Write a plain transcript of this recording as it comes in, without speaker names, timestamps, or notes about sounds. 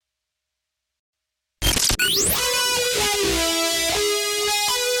The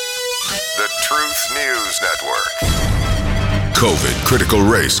Truth News Network. COVID, critical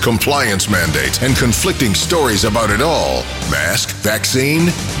race, compliance mandates, and conflicting stories about it all. Mask,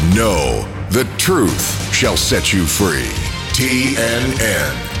 vaccine? No. The truth shall set you free.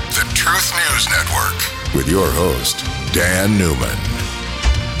 TNN, the Truth News Network, with your host, Dan Newman.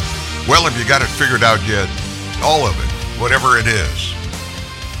 Well, have you got it figured out yet? All of it, whatever it is.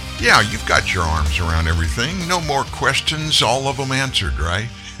 Yeah, you've got your arms around everything. No more questions, all of them answered, right?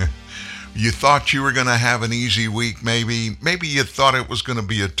 You thought you were going to have an easy week, maybe. Maybe you thought it was going to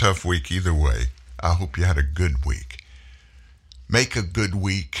be a tough week. Either way, I hope you had a good week. Make a good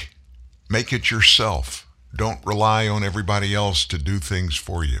week. Make it yourself. Don't rely on everybody else to do things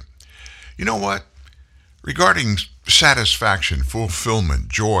for you. You know what? Regarding satisfaction, fulfillment,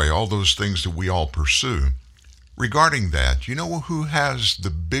 joy, all those things that we all pursue, regarding that, you know who has the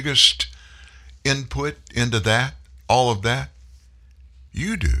biggest input into that, all of that?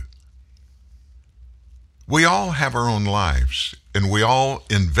 You do. We all have our own lives, and we all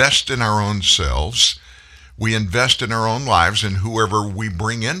invest in our own selves. We invest in our own lives and whoever we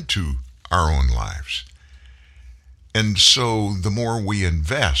bring into our own lives. And so the more we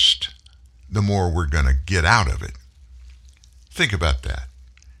invest, the more we're going to get out of it. Think about that.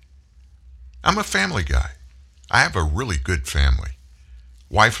 I'm a family guy. I have a really good family.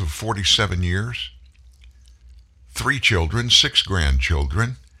 Wife of 47 years, 3 children, 6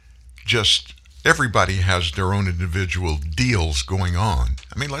 grandchildren. Just everybody has their own individual deals going on.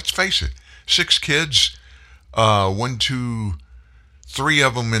 I mean, let's face it. 6 kids, 3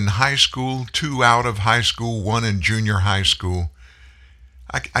 of them in high school, 2 out of high school, 1 in junior high school.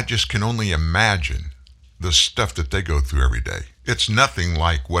 I just can only imagine the stuff that they go through every day. It's nothing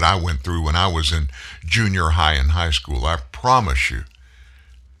like what I went through when I was in junior high and high school. I promise you,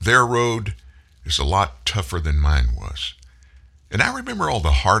 their road is a lot tougher than mine was. And I remember all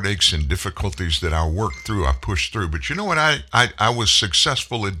the heartaches and difficulties that I worked through, I pushed through. But you know what I was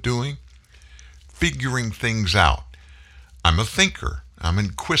successful at doing? Figuring things out. I'm a thinker. I'm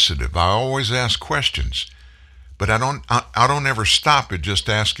inquisitive. I always ask questions. But I don't ever stop at just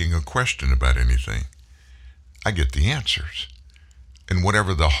asking a question about anything. I get the answers. And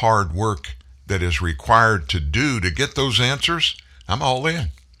whatever the hard work that is required to do to get those answers, I'm all in.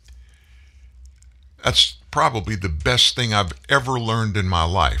 That's probably the best thing I've ever learned in my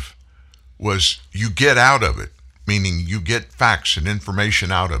life, was you get out of it, meaning you get facts and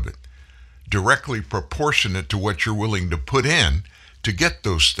information out of it, directly proportionate to what you're willing to put in to get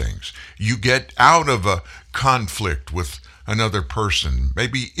those things. You get out of a conflict with another person,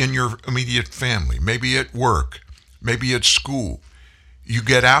 maybe in your immediate family, maybe at work, maybe at school. You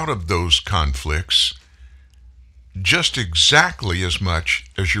get out of those conflicts just exactly as much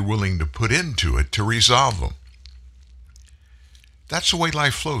as you're willing to put into it to resolve them. That's the way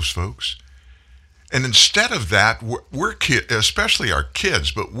life flows, folks. And instead of that, we're kids, especially our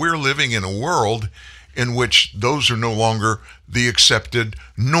kids, but we're living in a world in which those are no longer the accepted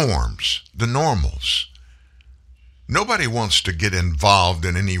norms, the normals. Nobody wants to get involved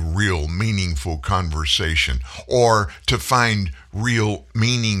in any real meaningful conversation or to find real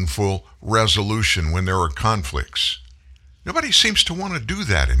meaningful resolution when there are conflicts. Nobody seems to want to do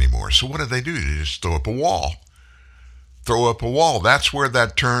that anymore. So what do? They just throw up a wall. Throw up a wall. That's where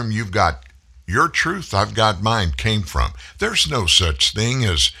that term, you've got your truth, I've got mine, came from. There's no such thing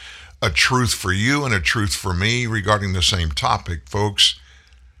as a truth for you and a truth for me regarding the same topic, folks.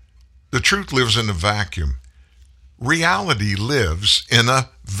 The truth lives in a vacuum. Reality lives in a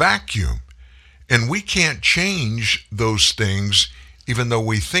vacuum. And we can't change those things even though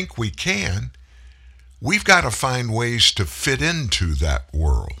we think we can. We've got to find ways to fit into that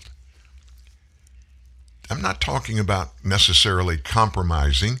world. I'm not talking about necessarily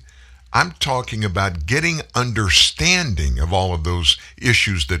compromising. I'm talking about getting understanding of all of those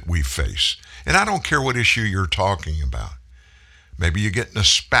issues that we face. And I don't care what issue you're talking about. Maybe you're getting a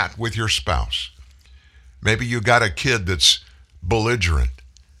spat with your spouse. Maybe you got a kid that's belligerent,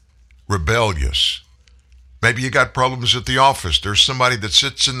 rebellious. Maybe you got problems at the office. There's somebody that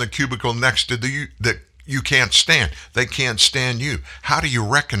sits in the cubicle next to you that you can't stand. They can't stand you. How do you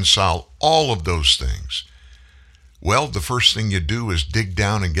reconcile all of those things? Well, the first thing you do is dig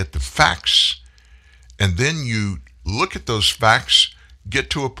down and get the facts. And then you look at those facts,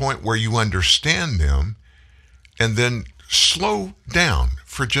 get to a point where you understand them, and then slow down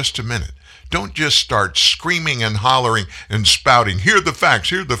for just a minute. Don't just start screaming and hollering and spouting, here are the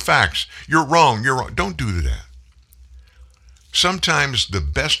facts, you're wrong. Don't do that. Sometimes the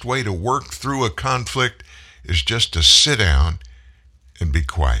best way to work through a conflict is just to sit down and be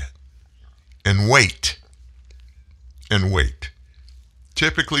quiet and wait. and wait.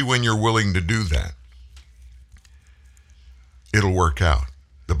 Typically, when you're willing to do that, it'll work out.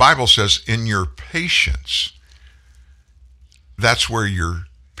 The Bible says in your patience, that's where your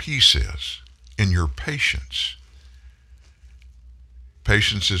peace is, in your patience.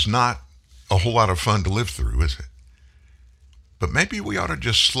 Patience is not a whole lot of fun to live through, is it? But maybe we ought to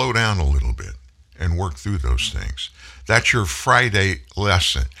just slow down a little bit and work through those things. That's your Friday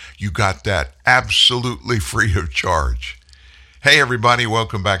lesson. You got that absolutely free of charge. Hey, everybody,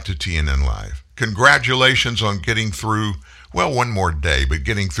 welcome back to TNN Live. Congratulations on getting through, well, one more day, but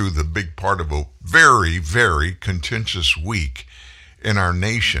getting through the big part of a very, very contentious week in our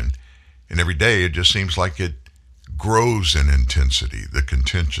nation. And every day it just seems like it grows in intensity, the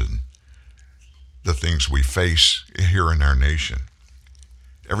contention, the things we face here in our nation.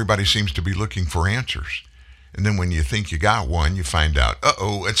 Everybody seems to be looking for answers. And then when you think you got one, you find out,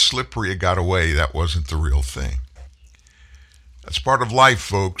 it's slippery, it got away, that wasn't the real thing. That's part of life,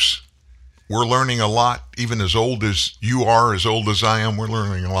 folks. We're learning a lot, even as old as you are, as old as I am, we're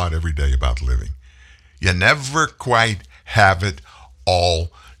learning a lot every day about living. You never quite have it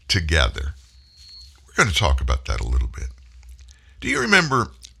all together. We're going to talk about that a little bit. Do you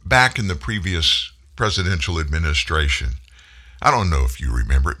remember back in the previous presidential administration? I don't know if you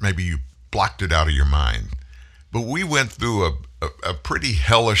remember it. Maybe you blocked it out of your mind. But we went through a pretty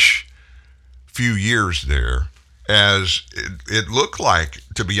hellish few years there, as it looked like,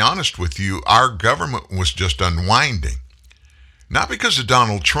 to be honest with you, our government was just unwinding. Not because of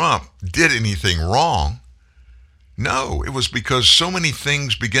Donald Trump did anything wrong. No, it was because so many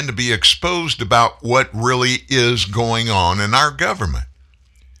things began to be exposed about what really is going on in our government.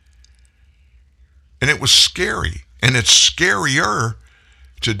 And it was scary. And it's scarier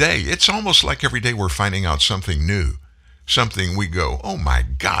today. It's almost like every day we're finding out something new. Something we go, oh my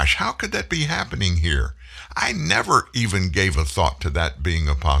gosh, how could that be happening here? I never even gave a thought to that being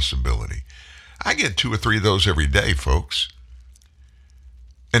a possibility. I get 2 or 3 of those every day, folks.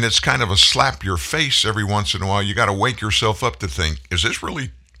 And it's kind of a slap your face every once in a while. You got to wake yourself up to think, is this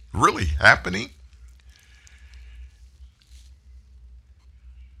really happening?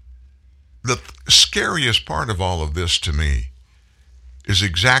 The scariest part of all of this to me is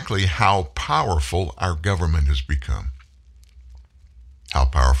exactly how powerful our government has become. How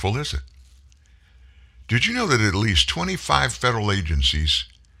powerful is it? Did you know that at least 25 federal agencies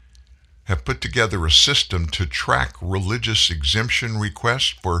have put together a system to track religious exemption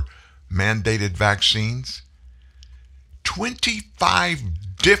requests for mandated vaccines?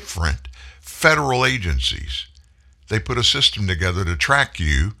 25 different federal agencies. They put a system together to track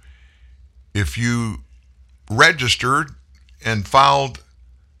you if you registered and filed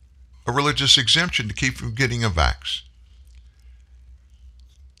a religious exemption to keep from getting a vax.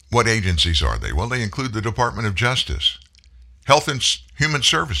 What agencies are they? Well, they include the Department of Justice, Health and Human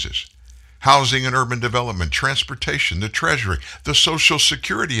Services, Housing and Urban Development, Transportation, the Treasury, the Social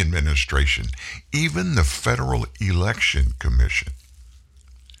Security Administration, even the Federal Election Commission.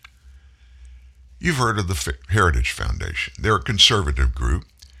 You've heard of the Heritage Foundation. They're a conservative group.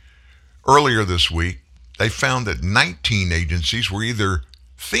 Earlier this week, they found that 19 agencies were either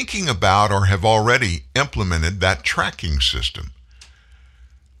thinking about or have already implemented that tracking system.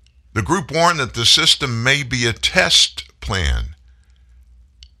 The group warned that the system may be a test plan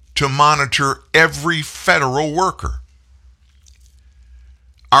to monitor every federal worker.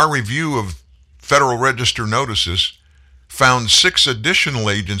 Our review of Federal Register notices found 6 additional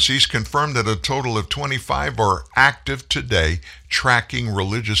agencies confirmed that a total of 25 are active today tracking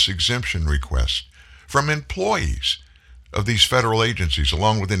religious exemption requests from employees of these federal agencies,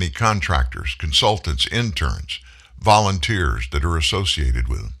 along with any contractors, consultants, interns, volunteers that are associated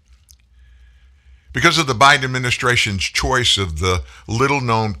with them. Because of the Biden administration's choice of the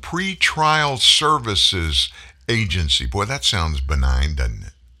little-known pretrial services agency. Boy, that sounds benign, doesn't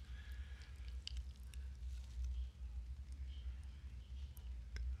it?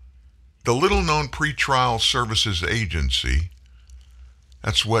 The little-known pretrial services agency,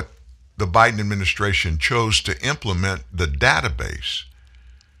 that's what the Biden administration chose to implement the database.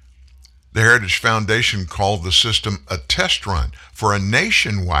 The Heritage Foundation called the system a test run for a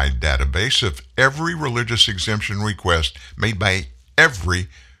nationwide database of every religious exemption request made by every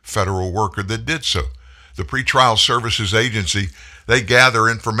federal worker that did so. The Pretrial Services Agency, they gather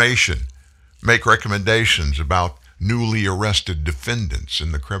information, make recommendations about newly arrested defendants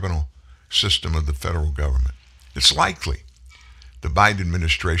in the criminal system of the federal government. It's likely the Biden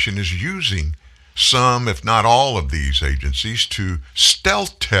administration is using some, if not all, of these agencies to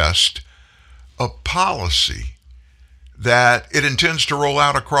stealth test a policy that it intends to roll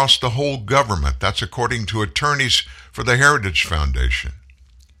out across the whole government. That's according to attorneys for the Heritage Foundation.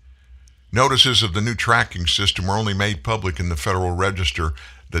 Notices of the new tracking system were only made public in the Federal Register,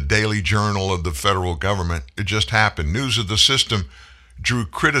 the daily journal of the federal government. It just happened. News of the system drew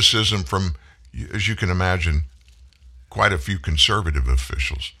criticism from, as you can imagine, quite a few conservative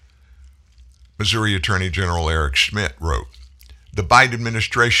officials. Missouri Attorney General Eric Schmidt wrote, "The Biden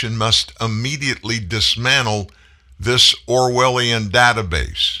administration must immediately dismantle this Orwellian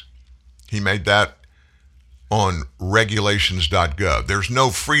database." He made that on regulations.gov. "There's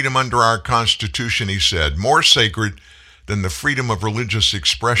no freedom under our Constitution," he said, "more sacred than the freedom of religious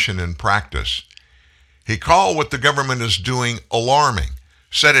expression and practice." He called what the government is doing alarming,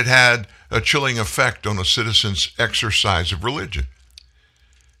 said it had a chilling effect on a citizen's exercise of religion.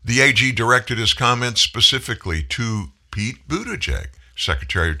 The AG directed his comments specifically to Pete Buttigieg,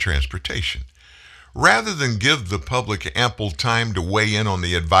 Secretary of Transportation. Rather than give the public ample time to weigh in on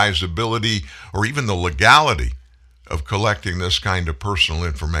the advisability or even the legality of collecting this kind of personal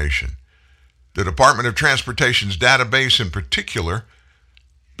information, the Department of Transportation's database in particular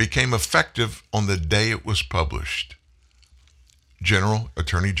became effective on the day it was published.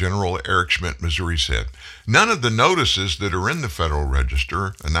 Attorney General Eric Schmidt, Missouri said, "None of the notices that are in the Federal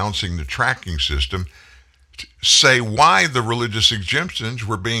Register announcing the tracking system say why the religious exemptions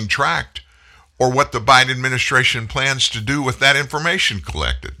were being tracked or what the Biden administration plans to do with that information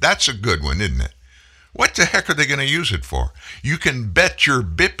collected." That's a good one, isn't it? What the heck are they going to use it for? You can bet your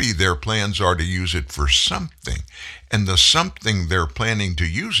bippy their plans are to use it for something. And the something they're planning to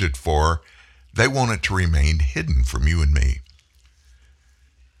use it for, they want it to remain hidden from you and me.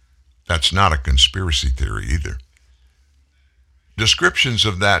 That's not a conspiracy theory either. Descriptions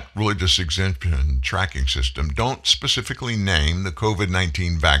of that religious exemption tracking system don't specifically name the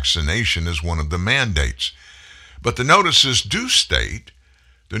COVID-19 vaccination as one of the mandates. But the notices do state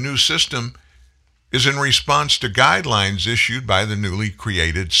the new system is in response to guidelines issued by the newly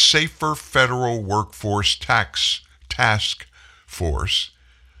created Safer Federal Workforce Task Force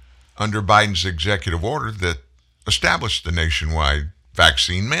under Biden's executive order that established the nationwide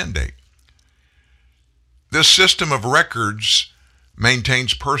vaccine mandate. This system of records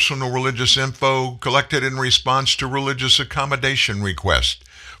maintains personal religious info collected in response to religious accommodation requests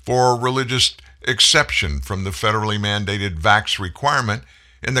for religious exception from the federally mandated vax requirement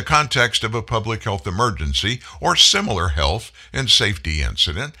in the context of a public health emergency or similar health and safety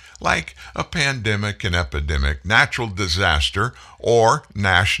incident like a pandemic, an epidemic, natural disaster, or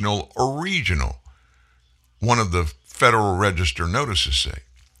national or regional. One of the Federal Register notices say,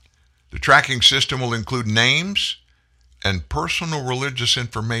 the tracking system will include names and personal religious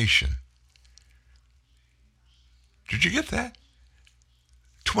information. Did you get that?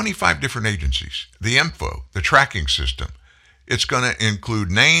 25 different agencies. The info, the tracking system, it's going to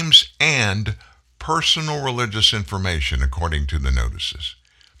include names and personal religious information according to the notices.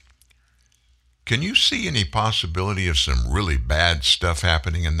 Can you see any possibility of some really bad stuff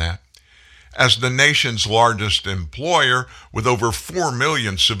happening in that? As the nation's largest employer with over 4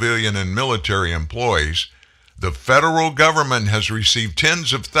 million civilian and military employees, the federal government has received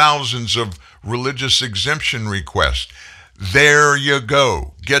tens of thousands of religious exemption requests. There you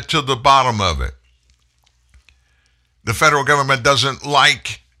go. Get to the bottom of it. The federal government doesn't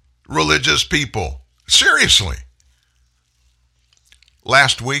like religious people. Seriously.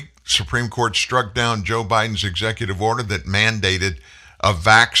 Last week, Supreme Court struck down Joe Biden's executive order that mandated a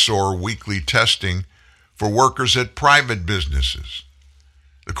vax or weekly testing for workers at private businesses.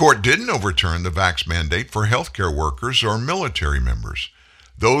 The court didn't overturn the vax mandate for healthcare workers or military members.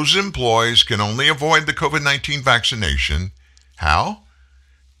 Those employees can only avoid the COVID-19 vaccination. How?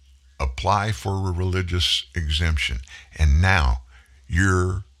 Apply for a religious exemption. And now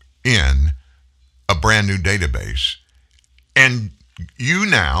you're in a brand new database, and you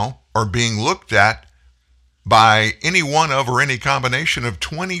now are being looked at by any one of or any combination of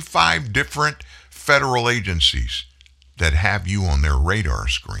 25 different federal agencies that have you on their radar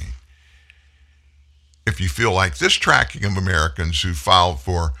screen. If you feel like this tracking of Americans who filed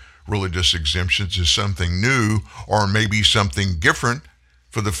for religious exemptions is something new or maybe something different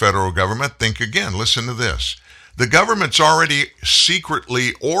for the federal government, think again. Listen to this. The government's already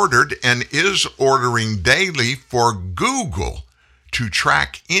secretly ordered and is ordering daily for Google to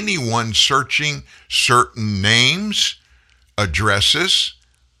track anyone searching certain names, addresses,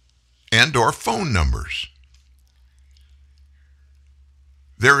 and or phone numbers.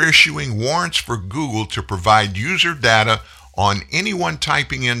 They're issuing warrants for Google to provide user data on anyone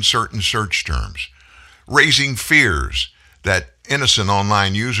typing in certain search terms, raising fears that innocent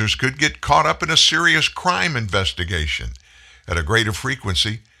online users could get caught up in a serious crime investigation at a greater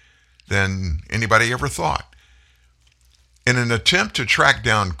frequency than anybody ever thought. In an attempt to track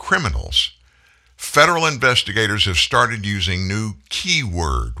down criminals, federal investigators have started using new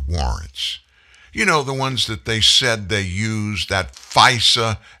keyword warrants. You know, the ones that they said they used, that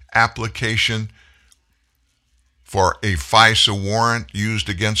FISA application for a FISA warrant used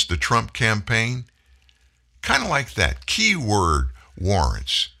against the Trump campaign. Kind of like that, keyword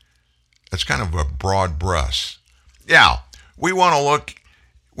warrants. That's kind of a broad brush. Yeah, we want to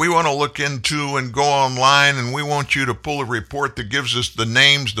look into and go online, and we want you to pull a report that gives us the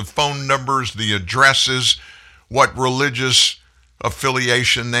names, the phone numbers, the addresses, what religious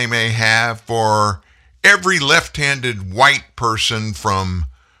affiliation they may have for every left-handed white person from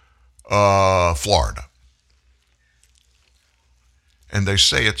Florida. And they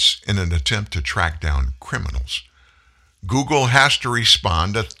say it's in an attempt to track down criminals. Google has to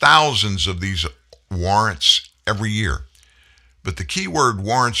respond to thousands of these warrants every year. But the keyword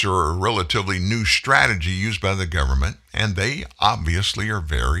warrants are a relatively new strategy used by the government, and they obviously are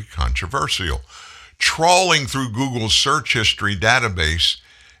very controversial. Trawling through Google's search history database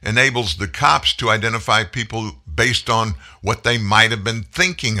enables the cops to identify people based on what they might have been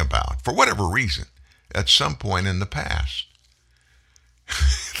thinking about, for whatever reason, at some point in the past.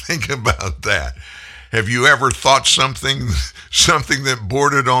 Think about that. Have you ever thought something that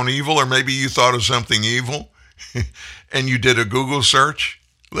bordered on evil, or maybe you thought of something evil and you did a Google search?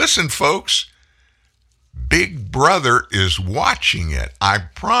 Listen, folks, Big Brother is watching it. I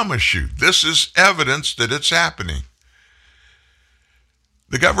promise you, this is evidence that it's happening.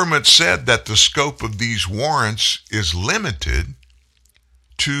 The government said that the scope of these warrants is limited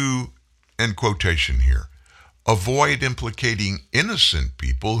to, in quotation here, avoid implicating innocent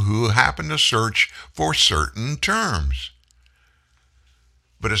people who happen to search for certain terms.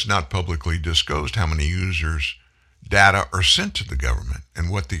 But it's not publicly disclosed how many users' data are sent to the government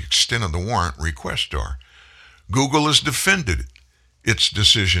and what the extent of the warrant requests are. Google has defended its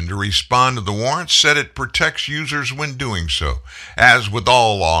decision to respond to the warrant, said it protects users when doing so. As with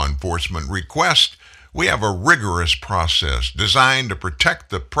all law enforcement requests, we have a rigorous process designed to protect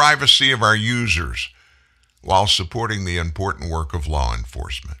the privacy of our users while supporting the important work of law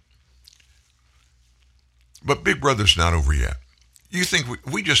enforcement. But Big Brother's not over yet. You think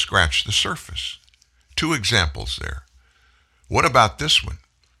we just scratched the surface. 2 examples there. What about this one?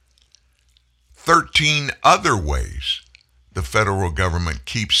 13 other ways the federal government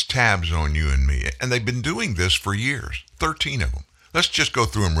keeps tabs on you and me. And they've been doing this for years. 13 of them. Let's just go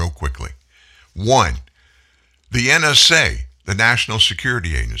through them real quickly. 1, the NSA, the National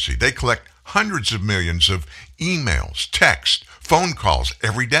Security Agency. They collect hundreds of millions of emails, texts, phone calls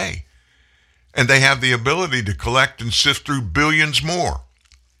every day. And they have the ability to collect and sift through billions more.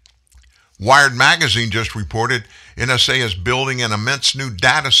 Wired Magazine just reported NSA is building an immense new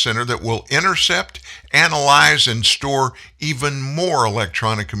data center that will intercept, analyze, and store even more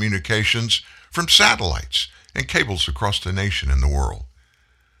electronic communications from satellites and cables across the nation and the world.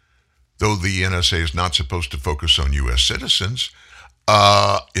 Though the NSA is not supposed to focus on U.S. citizens,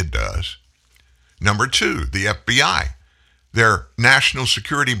 it does. Number 2, the FBI, their National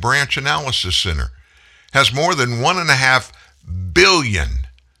Security Branch Analysis Center, has more than 1.5 billion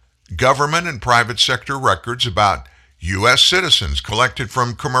government and private sector records about U.S. citizens collected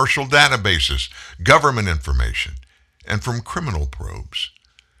from commercial databases, government information, and from criminal probes.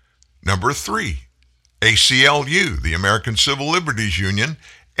 Number 3, ACLU, the American Civil Liberties Union,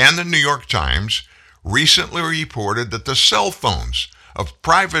 and the New York Times recently reported that the cell phones of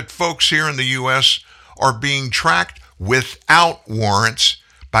private folks here in the U.S. are being tracked without warrants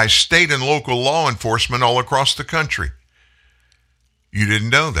by state and local law enforcement all across the country. You didn't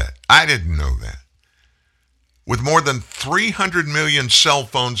know that. I didn't know that. With more than 300 million cell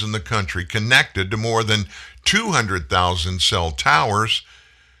phones in the country connected to more than 200,000 cell towers,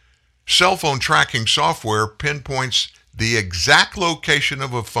 cell phone tracking software pinpoints the exact location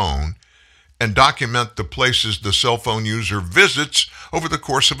of a phone and document the places the cell phone user visits over the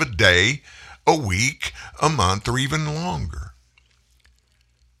course of a day, a week, a month, or even longer.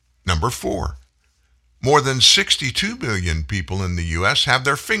 Number 4, more than 62 million people in the U.S. have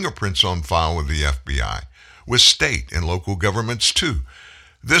their fingerprints on file with the FBI, with state and local governments too.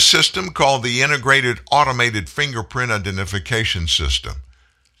 This system, called the Integrated Automated Fingerprint Identification System.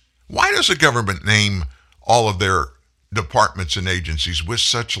 Why does the government name all of their departments and agencies with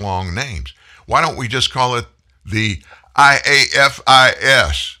such long names? Why don't we just call it the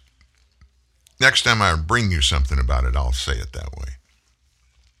IAFIS? Next time I bring you something about it, I'll say it that way.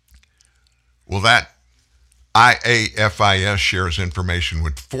 Well, that IAFIS shares information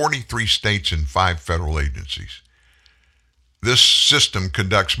with 43 states and 5 federal agencies. This system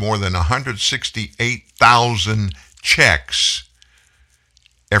conducts more than 168,000 checks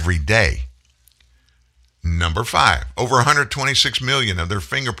every day. Number 5, over 126 million of their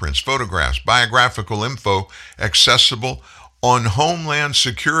fingerprints, photographs, biographical info accessible on Homeland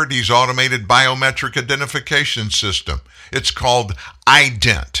Security's automated biometric identification system. It's called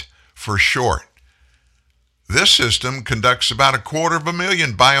IDENT for short. This system conducts about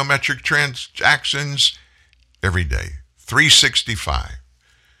 250,000 biometric transactions every day, 365.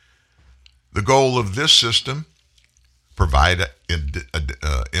 The goal of this system, provide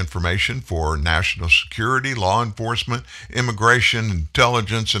information for national security, law enforcement, immigration,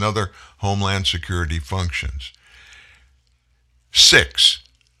 intelligence, and other homeland security functions. 6,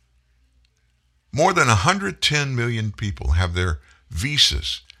 more than 110 million people have their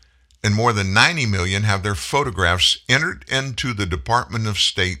visas, and more than 90 million have their photographs entered into the Department of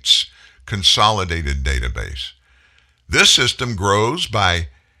State's consolidated database. This system grows by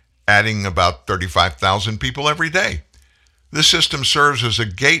adding about 35,000 people every day. This system serves as a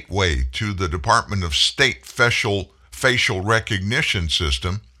gateway to the Department of State facial recognition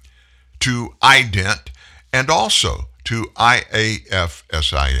system, to IDENT, and also to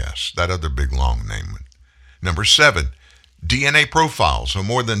IAFSIS, that other big long name. Number 7, DNA profiles of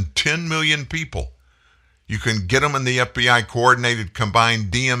more than 10 million people. You can get them in the FBI Coordinated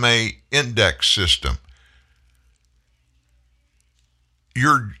Combined DNA Index System.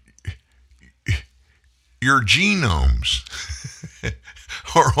 Your genomes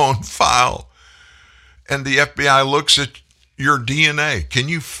are on file, and the FBI looks at your DNA. Can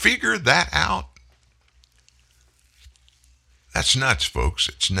you figure that out? That's nuts, folks.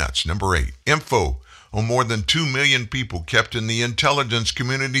 It's nuts. Number 8, info on more than 2 million people kept in the Intelligence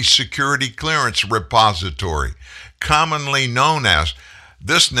Community Security Clearance Repository, commonly known as,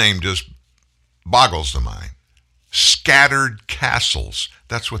 this name just boggles the mind, scattered castles.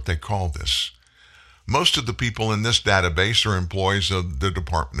 That's what they call this. Most of the people in this database are employees of the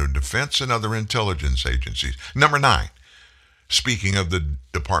Department of Defense and other intelligence agencies. Number 9, speaking of the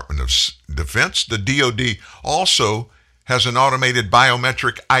Department of Defense, the DoD also has an automated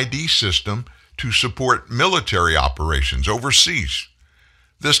biometric ID system to support military operations overseas.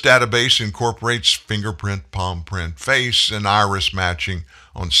 This database incorporates fingerprint, palm print, face, and iris matching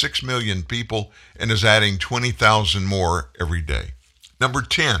on 6 million people and is adding 20,000 more every day. Number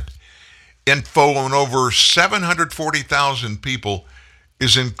 10, info on over 740,000 people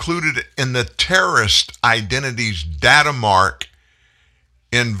is included in the Terrorist Identities Data Mark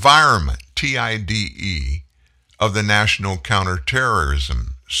Environment, TIDE, of the National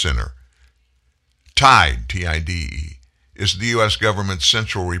Counterterrorism Center. TIDE, TIDE, is the U.S. government's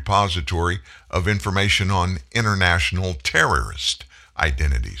central repository of information on international terrorist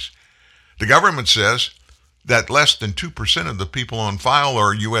identities. The government says that less than 2% of the people on file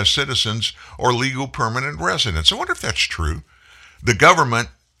are U.S. citizens or legal permanent residents. I wonder if that's true. The government,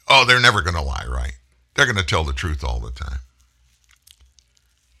 they're never going to lie, right? They're going to tell the truth all the time.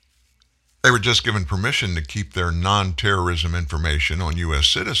 They were just given permission to keep their non-terrorism information on U.S.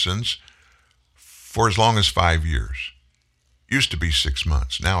 citizens for as long as 5 years. Used to be 6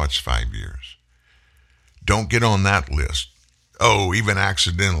 months. Now it's 5 years. Don't get on that list. Even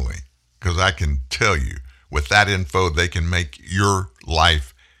accidentally, because I can tell you, with that info, they can make your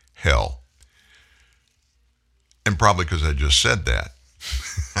life hell. And probably because I just said that,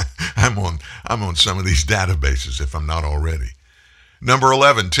 I'm on some of these databases if I'm not already. Number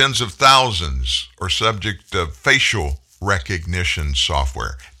 11, tens of thousands are subject to facial recognition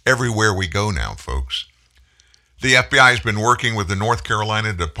software. Everywhere we go now, folks. The FBI has been working with the North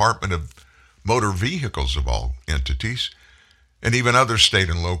Carolina Department of Motor Vehicles, of all entities, and even other state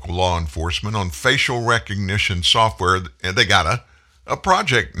and local law enforcement on facial recognition software, and they got a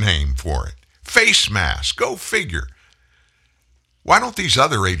project name for it. Face mask, go figure. Why don't these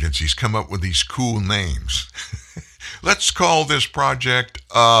other agencies come up with these cool names? Let's call this project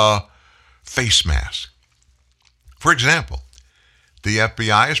Face Mask. For example, the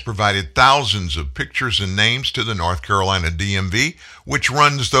FBI has provided thousands of pictures and names to the North Carolina DMV, which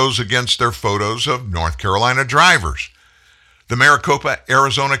runs those against their photos of North Carolina drivers. The Maricopa,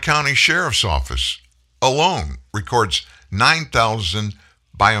 Arizona County Sheriff's Office alone records 9,000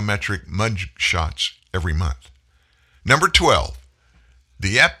 biometric mug shots every month. Number 12,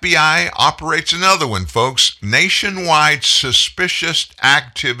 the FBI operates another one, folks, Nationwide Suspicious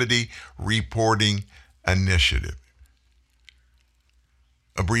Activity Reporting Initiative,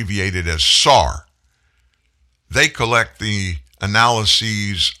 abbreviated as SAR. They collect the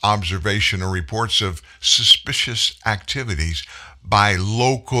analyses, observation, or reports of suspicious activities by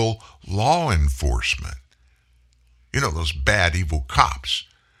local law enforcement. You know, those bad, evil cops.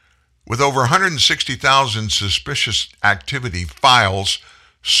 With over 160,000 suspicious activity files,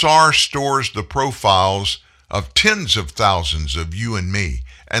 SAR stores the profiles of tens of thousands of you and me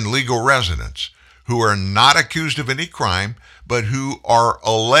and legal residents who are not accused of any crime, but who are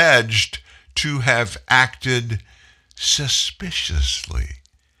alleged to have acted suspiciously.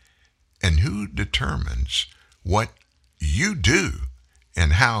 And who determines what you do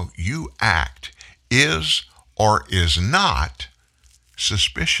and how you act is or is not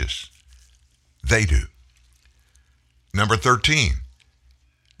suspicious? They do. Number 13,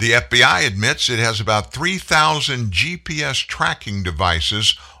 the FBI admits it has about 3,000 GPS tracking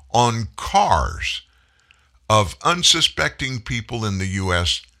devices on cars of unsuspecting people in the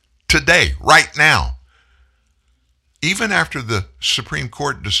U.S. today, right now. Even after the Supreme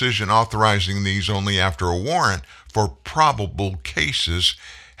Court decision authorizing these only after a warrant for probable cases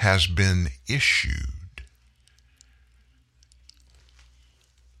has been issued.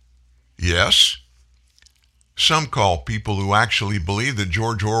 Yes, some call people who actually believe that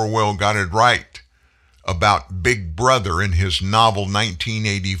George Orwell got it right about Big Brother in his novel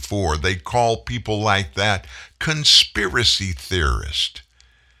 1984. They call people like that conspiracy theorists.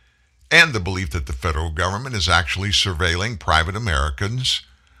 And the belief that the federal government is actually surveilling private Americans,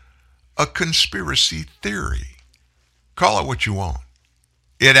 a conspiracy theory. Call it what you want.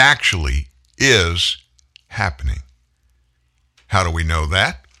 It actually is happening. How do we know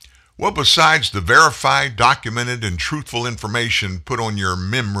that? Well, besides the verified, documented, and truthful information put on your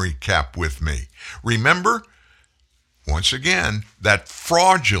memory cap with me. Remember, once again, that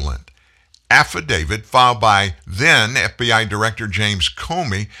fraudulent affidavit filed by then FBI Director James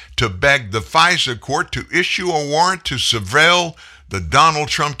Comey to beg the FISA court to issue a warrant to surveil the Donald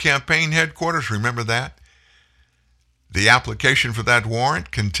Trump campaign headquarters. Remember that? The application for that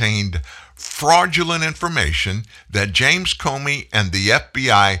warrant contained fraudulent information that James Comey and the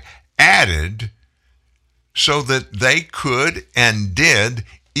FBI added so that they could and did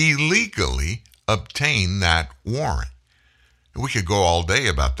illegally obtain that warrant. We could go all day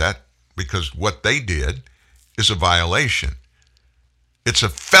about that because what they did is a violation. It's a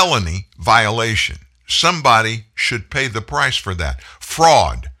felony violation. Somebody should pay the price for that.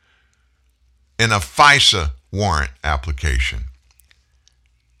 Fraud in a FISA warrant application.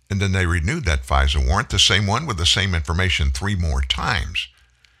 And then they renewed that FISA warrant, the same one with the same information 3 more times.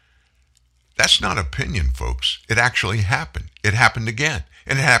 That's not opinion, folks. It actually happened. It happened again,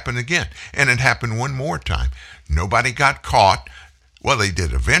 and it happened again, and it happened one more time. Nobody got caught. Well, they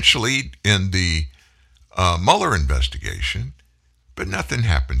did eventually in the Mueller investigation, but nothing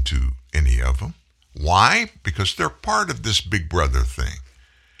happened to any of them. Why? Because they're part of this Big Brother thing,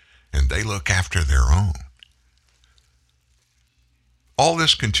 and they look after their own. All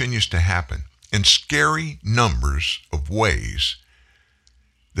this continues to happen in scary numbers of ways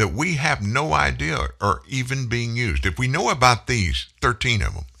that we have no idea are even being used. If we know about these, 13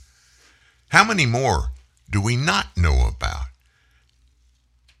 of them, how many more do we not know about?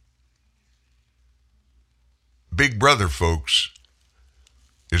 Big Brother, folks,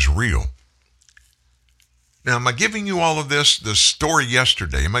 is real. Now, am I giving you all of this, the story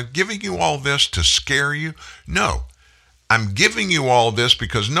yesterday? Am I giving you all this to scare you? No. I'm giving you all this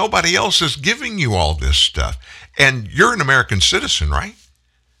because nobody else is giving you all this stuff. And you're an American citizen, right?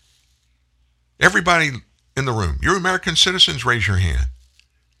 Everybody in the room, you're American citizens, raise your hand.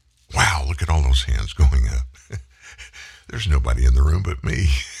 Wow, look at all those hands going up. There's nobody in the room but me.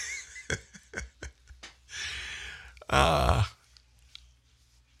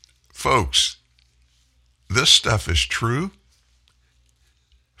 Folks, this stuff is true.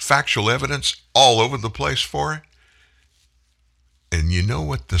 Factual evidence all over the place for it. And you know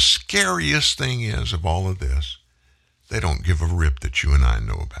what the scariest thing is of all of this? They don't give a rip that you and I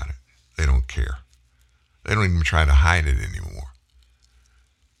know about it. They don't care. They don't even try to hide it anymore.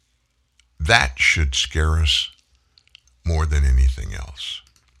 That should scare us more than anything else.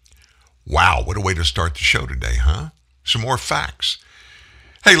 Wow, what a way to start the show today, huh? Some more facts.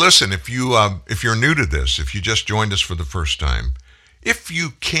 Hey, listen, if you're new to this, if you just joined us for the first time, if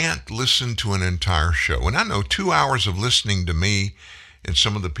you can't listen to an entire show, and I know 2 hours of listening to me and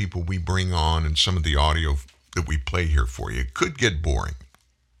some of the people we bring on and some of the audio that we play here for you, it could get boring.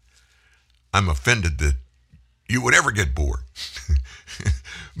 I'm offended that you would ever get bored.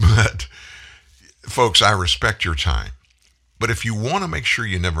 But, folks, I respect your time. But if you want to make sure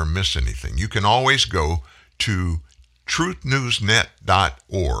you never miss anything, you can always go to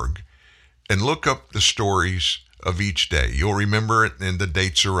truthnewsnet.org and look up the stories of each day. You'll remember it, and the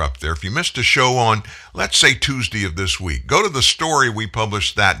dates are up there. If you missed a show on, let's say, Tuesday of this week, go to the story we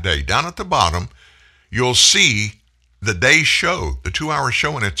published that day. Down at the bottom, you'll see the day's show, the 2-hour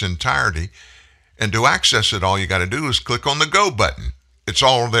show in its entirety. And to access it, all you got to do is click on the go button. It's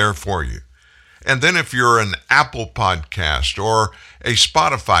all there for you. And then if you're an Apple podcast or a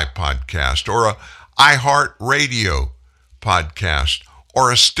Spotify podcast or a iHeartRadio podcast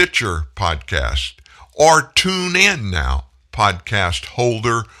or a Stitcher podcast or TuneIn now podcast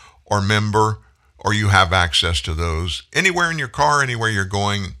holder or member, or you have access to those, anywhere in your car, anywhere you're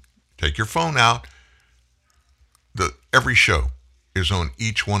going, take your phone out. Every show is on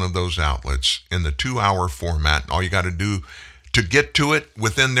each one of those outlets in the 2-hour format. All you got to do to get to it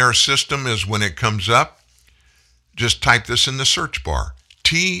within their system is when it comes up, just type this in the search bar,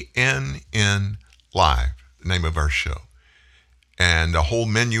 TNN Live, the name of our show. And the whole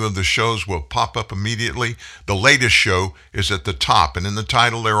menu of the shows will pop up immediately. The latest show is at the top, and in the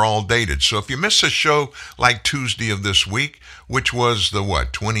title, they're all dated. So if you miss a show like Tuesday of this week, which was the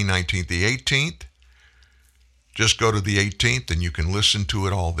 2019, the 18th, just go to the 18th and you can listen to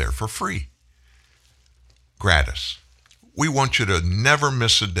it all there for free. Gratis. We want you to never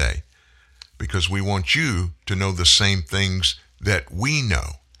miss a day because we want you to know the same things that we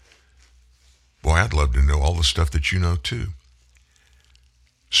know. Boy, I'd love to know all the stuff that you know too.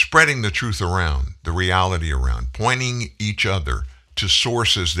 Spreading the truth around, the reality around, pointing each other to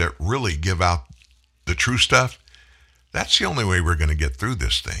sources that really give out the true stuff. That's the only way we're going to get through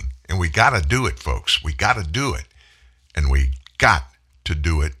this thing. And we got to do it, folks. We got to do it. And we got to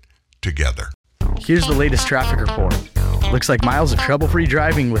do it together. Here's the latest traffic report. Looks like miles of trouble-free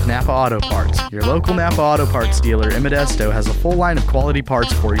driving with Napa Auto Parts. Your local Napa Auto Parts dealer in Modesto has a full line of quality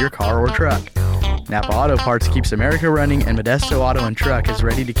parts for your car or truck. Napa Auto Parts keeps America running, and Modesto Auto and Truck is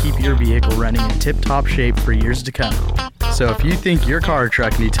ready to keep your vehicle running in tip-top shape for years to come. So if you think your car or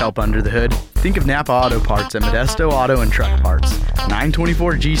truck needs help under the hood, think of Napa Auto Parts at Modesto Auto and Truck Parts,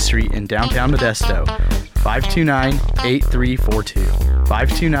 924 G Street in downtown Modesto, 529-8342.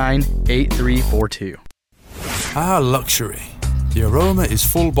 529-8342. Ah, luxury. The aroma is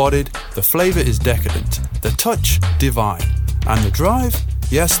full-bodied, the flavor is decadent, the touch divine, and the drive?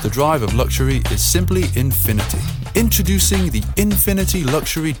 Yes, the drive of luxury is simply infinity. Introducing the Infinity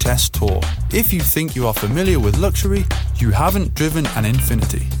Luxury Test Tour. If you think you are familiar with luxury, you haven't driven an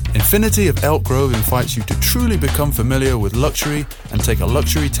Infinity. Infinity of Elk Grove invites you to truly become familiar with luxury and take a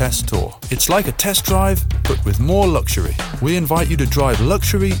luxury test tour. It's like a test drive, but with more luxury. We invite you to drive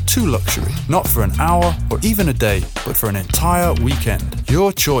luxury to luxury, not for an hour or even a day, but for an entire weekend.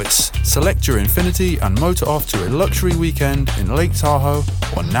 Your choice. Select your Infinity and motor off to a luxury weekend in Lake Tahoe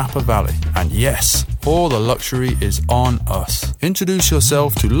or Napa Valley. And yes, all the luxury is on us. Introduce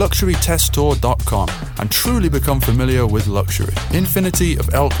yourself to luxurytesttour.com and truly become familiar with luxury. Infinity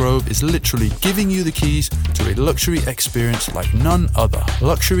of Elk Grove is literally giving you the keys to a luxury experience like none other.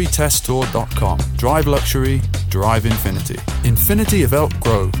 luxurytesttour.com. Drive luxury, drive infinity. Infinity of Elk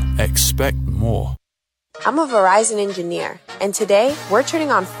Grove. Expect more. I'm a Verizon engineer, and today we're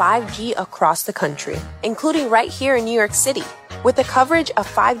turning on 5G across the country, including right here in New York City. With the coverage of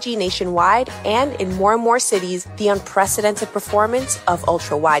 5G nationwide and in more and more cities, the unprecedented performance of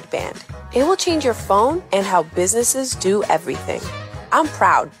ultra-wideband. It will change your phone and how businesses do everything. I'm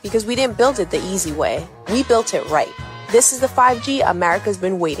proud because we didn't build it the easy way. We built it right. This is the 5G America's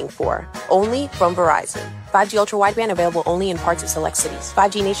been waiting for, only from Verizon. 5G ultra-wideband available only in parts of select cities.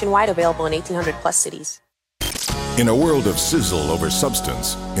 5G nationwide available in 1,800 plus cities. In a world of sizzle over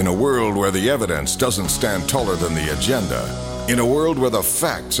substance, in a world where the evidence doesn't stand taller than the agenda, in a world where the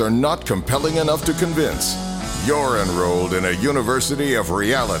facts are not compelling enough to convince, you're enrolled in a university of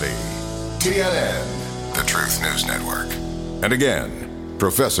reality. TNN, the Truth News Network. And again,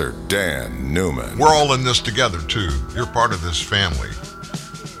 Professor Dan Newman. We're all in this together, too. You're part of this family.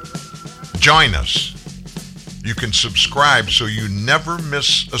 Join us. You can subscribe so you never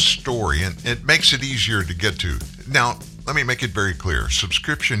miss a story, and it makes it easier to get to. Now, let me make it very clear.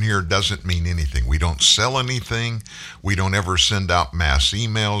 Subscription here doesn't mean anything. We don't sell anything. We don't ever send out mass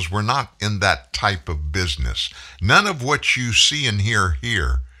emails. We're not in that type of business. None of what you see and hear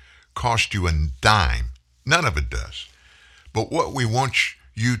here cost you a dime. None of it does. But what we want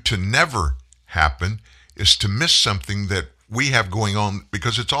you to never happen is to miss something that we have going on,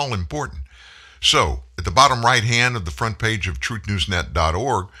 because it's all important. So, at the bottom right hand of the front page of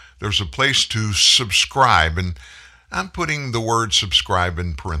truthnewsnet.org, there's a place to subscribe, and I'm putting the word subscribe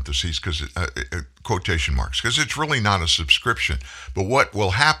in parentheses, because quotation marks, because it's really not a subscription. But what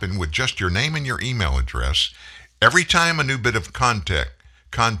will happen with just your name and your email address, every time a new bit of content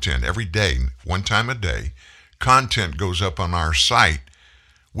every day, one time a day, content goes up on our site,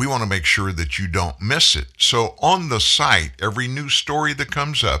 we want to make sure that you don't miss it. So on the site, every new story that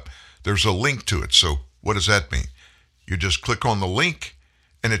comes up, there's a link to it. So what does that mean? You just click on the link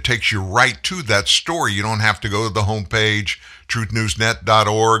and it takes you right to that story. You don't have to go to the homepage,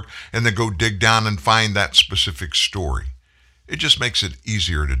 truthnewsnet.org, and then go dig down and find that specific story. It just makes it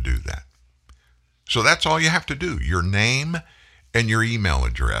easier to do that. So that's all you have to do, your name and your email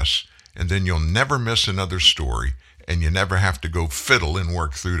address, and then you'll never miss another story, and you never have to go fiddle and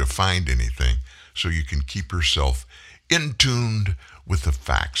work through to find anything, so you can keep yourself in tune with the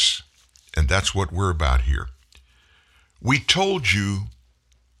facts. And that's what we're about here. We told you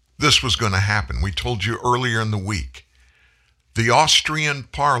this was going to happen. We told you earlier in the week. The Austrian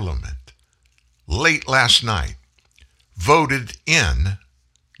Parliament, late last night,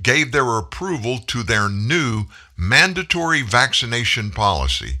 gave their approval to their new mandatory vaccination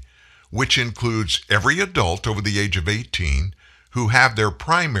policy, which includes every adult over the age of 18 who have their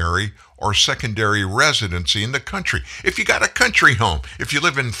primary or secondary residency in the country. If you got a country home, if you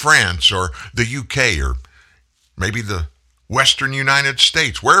live in France or the UK or maybe the Western United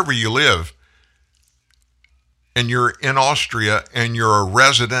States, wherever you live, and you're in Austria and you're a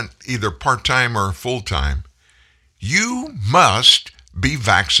resident, either part-time or full-time, you must be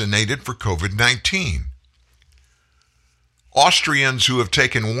vaccinated for COVID-19. Austrians who have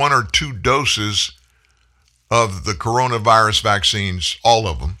taken 1 or 2 doses of the coronavirus vaccines, all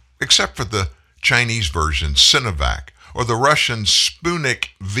of them, except for the Chinese version, Sinovac, or the Russian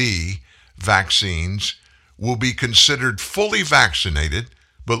Sputnik V vaccines, will be considered fully vaccinated.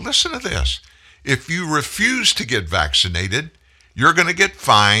 But listen to this. If you refuse to get vaccinated, you're going to get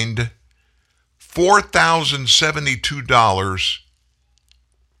fined $4,072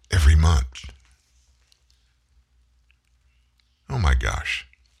 every month. Oh my gosh.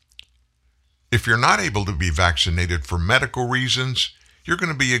 If you're not able to be vaccinated for medical reasons, you're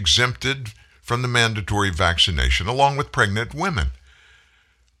going to be exempted from the mandatory vaccination, along with pregnant women.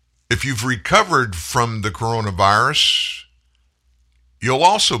 If you've recovered from the coronavirus, you'll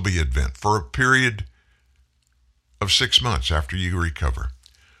also be exempt for a period of 6 months after you recover.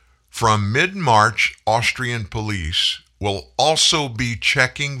 From mid-March, Austrian police will also be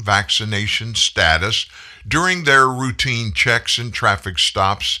checking vaccination status during their routine checks and traffic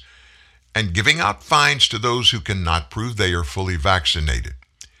stops and giving out fines to those who cannot prove they are fully vaccinated.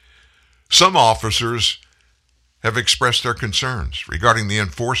 Some officers have expressed their concerns regarding the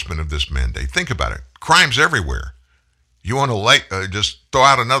enforcement of this mandate. Think about it. Crime's everywhere. You want to just throw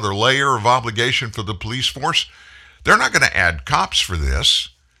out another layer of obligation for the police force? They're not going to add cops for this.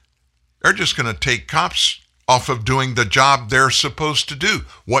 They're just going to take cops off of doing the job they're supposed to do,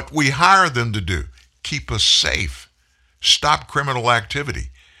 what we hire them to do, keep us safe, stop criminal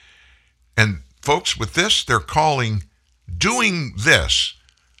activity. And folks, with this, they're calling doing this,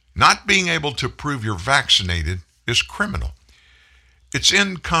 not being able to prove you're vaccinated, is criminal. It's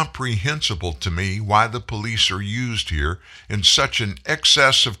incomprehensible to me why the police are used here in such an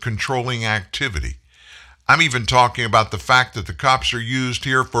excess of controlling activity. I'm even talking about the fact that the cops are used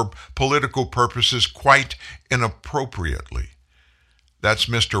here for political purposes quite inappropriately. That's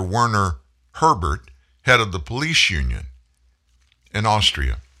Mr. Werner Herbert, head of the police union in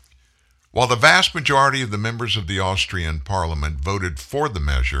Austria. While the vast majority of the members of the Austrian parliament voted for the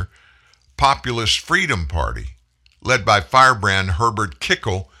measure, Populist Freedom Party, led by firebrand Herbert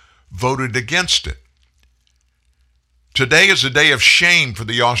Kickl, voted against it. Today is a day of shame for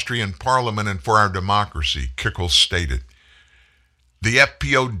the Austrian parliament and for our democracy, Kickl stated. The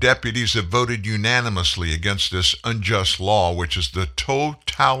FPO deputies have voted unanimously against this unjust law, which is the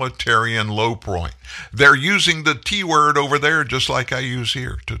totalitarian low point. They're using the T word over there just like I use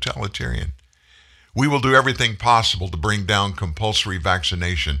here, totalitarian. We will do everything possible to bring down compulsory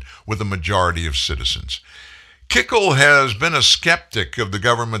vaccination with a majority of citizens. Kickl has been a skeptic of the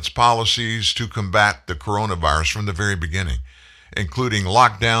government's policies to combat the coronavirus from the very beginning, including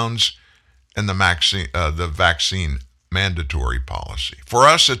lockdowns and the vaccine mandatory policy. For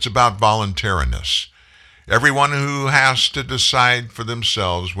us, it's about voluntariness. Everyone who has to decide for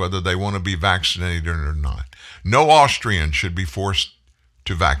themselves whether they want to be vaccinated or not. No Austrian should be forced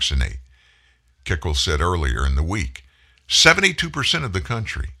to vaccinate. Kickl said earlier in the week, 72% of the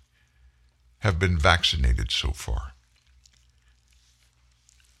country have been vaccinated so far.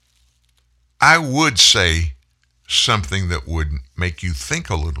 I would say something that would make you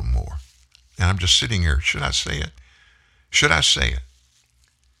think a little more. And I'm just sitting here. Should I say it? Should I say it?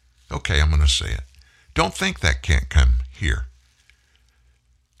 Okay, I'm going to say it. Don't think that can't come here.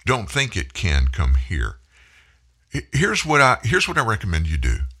 Don't think it can come here. Here's what I recommend you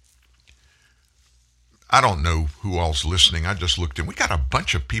do. I don't know who all's listening. I just looked in. We got a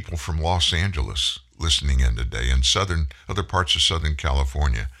bunch of people from Los Angeles listening in today and other parts of Southern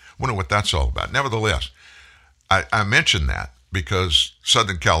California. Wonder what that's all about. Nevertheless, I mentioned that because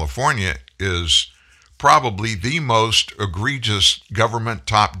Southern California is probably the most egregious government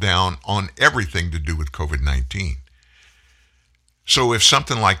top-down on everything to do with COVID-19. So if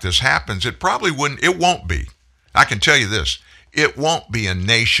something like this happens, it won't be. I can tell you this, it won't be a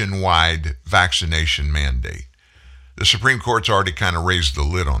nationwide vaccination mandate. The Supreme Court's already kind of raised the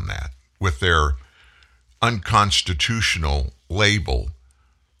lid on that with their unconstitutional label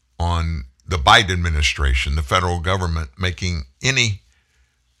on the Biden administration, the federal government, making any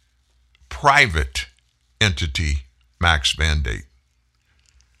private entity max mandate.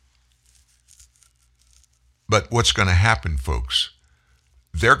 But what's going to happen, folks?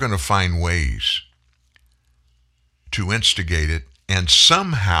 They're going to find ways to instigate it and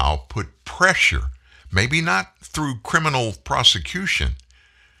somehow put pressure, maybe not through criminal prosecution,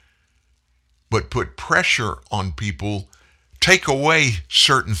 but put pressure on people, take away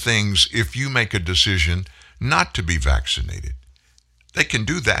certain things if you make a decision not to be vaccinated. They can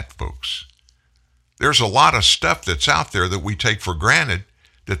do that, folks. There's a lot of stuff that's out there that we take for granted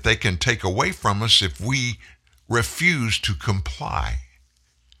that they can take away from us if we refuse to comply.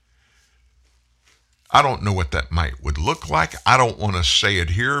 I don't know what that would look like. I don't want to say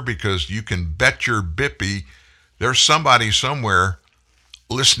it here because you can bet your bippy there's somebody somewhere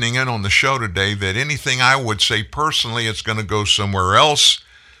listening in on the show today that anything I would say personally, it's going to go somewhere else.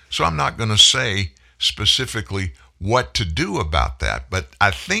 So I'm not going to say specifically what to do about that. But I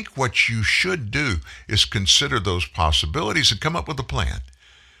think what you should do is consider those possibilities and come up with a plan.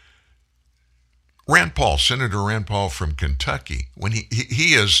 Senator Rand Paul from Kentucky, when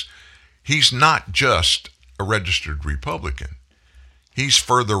he's not just a registered Republican. He's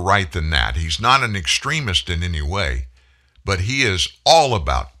further right than that. He's not an extremist in any way, but he is all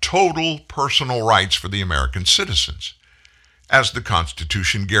about total personal rights for the American citizens, as the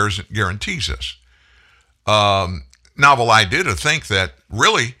Constitution guarantees us. Novel idea to think that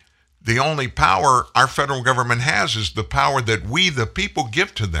really the only power our federal government has is the power that we, the people,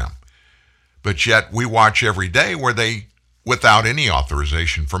 give to them. But yet we watch every day where they, without any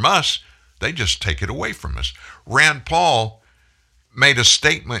authorization from us, they just take it away from us. Rand Paul made a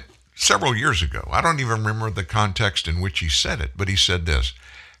statement several years ago. I don't even remember the context in which he said it, but he said this: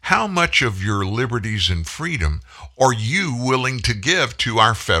 how much of your liberties and freedom are you willing to give to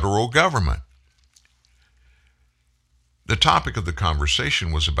our federal government? The topic of the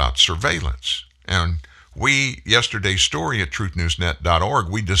conversation was about surveillance. And yesterday's story at truthnewsnet.org,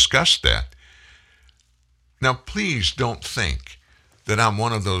 we discussed that. Now, please don't think that I'm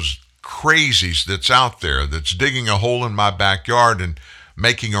one of those crazies that's out there that's digging a hole in my backyard and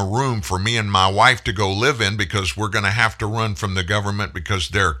making a room for me and my wife to go live in because we're going to have to run from the government because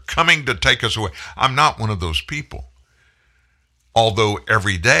they're coming to take us away. I'm not one of those people. Although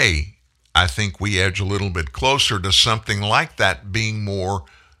every day I think we edge a little bit closer to something like that being more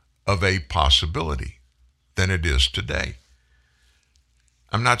of a possibility than it is today.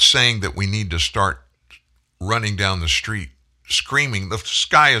 I'm not saying that we need to start running down the street screaming, the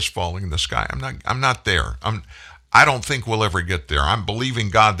sky is falling, the sky. I'm not there. I don't think we'll ever get there. I'm believing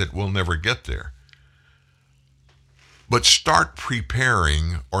God that we'll never get there. But start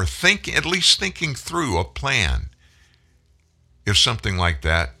preparing or at least thinking through a plan. If something like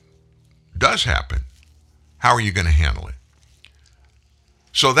that does happen, how are you going to handle it?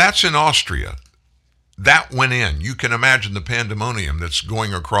 So that's in Austria. That went in. You can imagine the pandemonium that's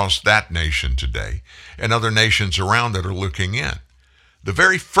going across that nation today and other nations around that are looking in. The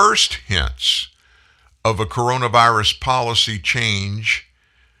very first hints of a coronavirus policy change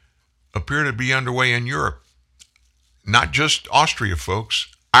appear to be underway in Europe. Not just Austria, folks.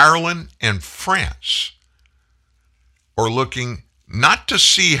 Ireland and France are looking not to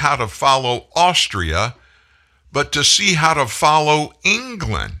see how to follow Austria, but to see how to follow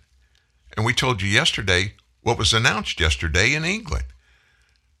England. And we told you yesterday what was announced yesterday in England.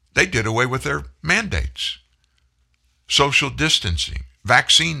 They did away with their mandates. Social distancing,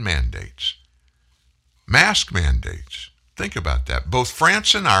 vaccine mandates, mask mandates. Think about that. Both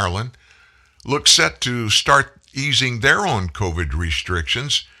France and Ireland look set to start easing their own COVID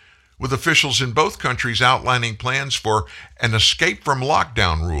restrictions, with officials in both countries outlining plans for an escape from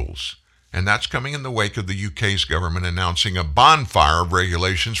lockdown rules. And that's coming in the wake of the UK's government announcing a bonfire of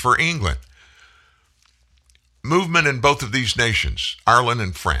regulations for England. Movement in both of these nations, Ireland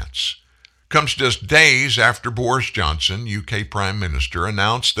and France, comes just days after Boris Johnson, UK Prime Minister,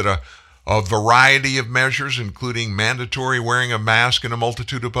 announced that a variety of measures, including mandatory wearing a mask in a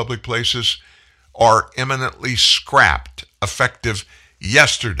multitude of public places, are imminently scrapped, effective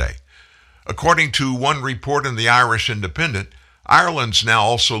yesterday. According to one report in the Irish Independent, Ireland's now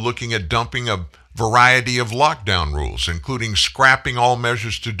also looking at dumping a variety of lockdown rules, including scrapping all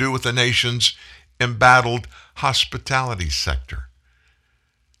measures to do with the nation's embattled hospitality sector.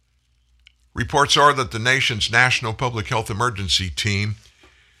 Reports are that the nation's National Public Health Emergency Team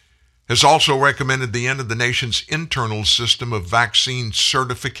has also recommended the end of the nation's internal system of vaccine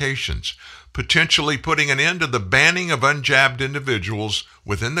certifications, potentially putting an end to the banning of unjabbed individuals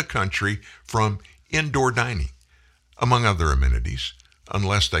within the country from indoor dining, among other amenities,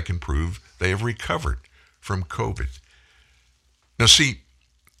 unless they can prove they have recovered from COVID. Now see,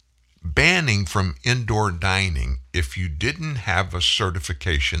 banning from indoor dining if you didn't have a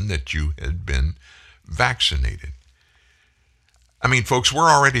certification that you had been vaccinated. I mean, folks, we're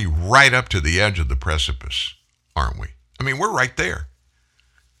already right up to the edge of the precipice, aren't we? I mean, we're right there.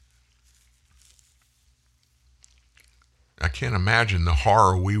 I can't imagine the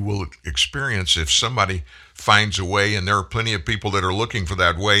horror we will experience if somebody finds a way, and there are plenty of people that are looking for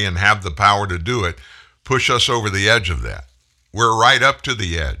that way and have the power to do it, push us over the edge of that. We're right up to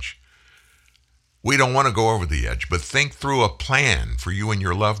the edge. We don't want to go over the edge, but think through a plan for you and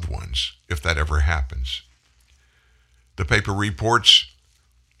your loved ones if that ever happens. The paper reports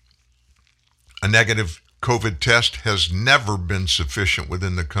a negative COVID test has never been sufficient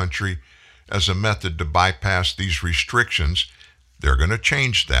within the country as a method to bypass these restrictions. They're going to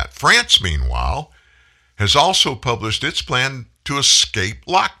change that. France, meanwhile, has also published its plan to escape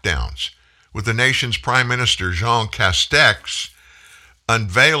lockdowns, with the nation's Prime Minister Jean Castex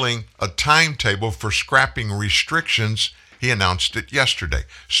unveiling a timetable for scrapping restrictions. He announced it yesterday.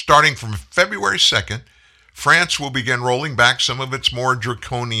 Starting from February 2nd, France will begin rolling back some of its more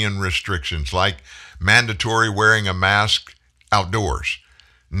draconian restrictions, like mandatory wearing a mask outdoors.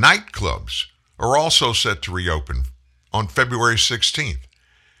 Nightclubs are also set to reopen on February 16th.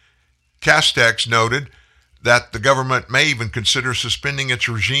 Castex noted that the government may even consider suspending its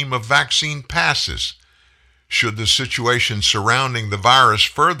regime of vaccine passes should the situation surrounding the virus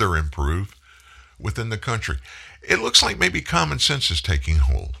further improve within the country. It looks like maybe common sense is taking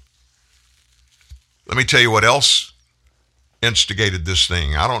hold. Let me tell you what else instigated this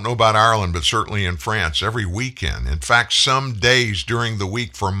thing. I don't know about Ireland, but certainly in France, every weekend, in fact, some days during the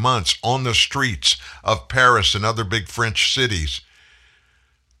week for months, on the streets of Paris and other big French cities,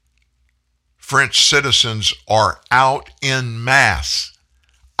 French citizens are out en masse.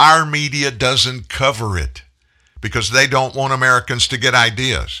 Our media doesn't cover it because they don't want Americans to get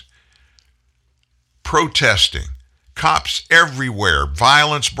ideas. Protesting. Cops everywhere.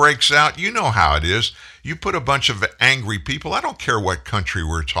 Violence breaks out. You know how it is. You put a bunch of angry people, I don't care what country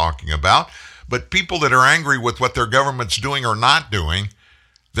we're talking about, but people that are angry with what their government's doing or not doing,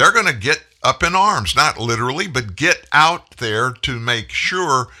 they're going to get up in arms. Not literally, but get out there to make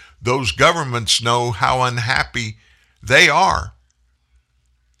sure those governments know how unhappy they are,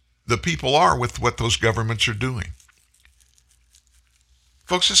 the people are, with what those governments are doing.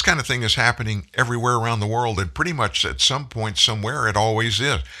 Folks, this kind of thing is happening everywhere around the world, and pretty much at some point, somewhere, it always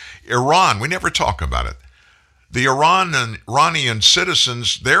is. Iran, we never talk about it. The Iranian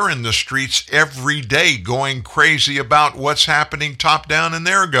citizens, they're in the streets every day going crazy about what's happening top down in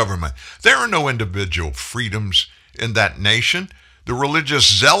their government. There are no individual freedoms in that nation. The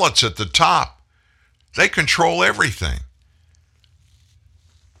religious zealots at the top, they control everything.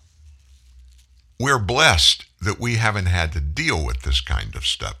 We're blessed that we haven't had to deal with this kind of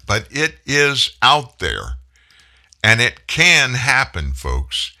stuff, but it is out there, and it can happen,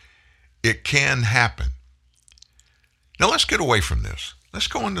 folks. It can happen. Now let's get away from this. Let's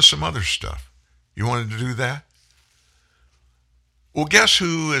go into some other stuff. You wanted to do that? Well, guess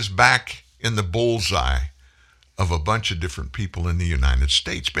who is back in the bullseye of a bunch of different people in the United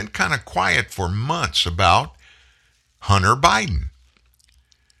States? Been kind of quiet for months about Hunter Biden.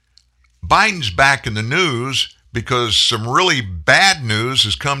 Biden's back in the news because some really bad news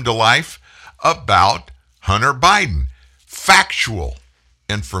has come to life about Hunter Biden. Factual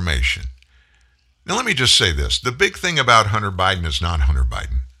information. Now, let me just say this. The big thing about Hunter Biden is not Hunter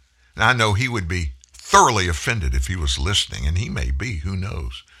Biden. Now, I know he would be thoroughly offended if he was listening, and he may be. Who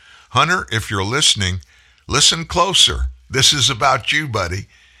knows? Hunter, if you're listening, listen closer. This is about you, buddy.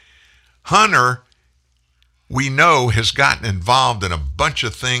 Hunter, we know, has gotten involved in a bunch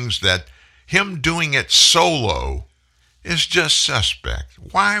of things that him doing it solo is just suspect.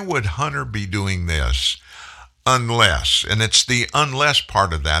 Why would Hunter be doing this unless, and it's the unless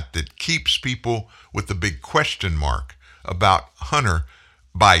part of that that keeps people with the big question mark about Hunter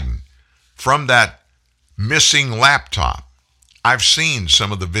Biden, from that missing laptop I've seen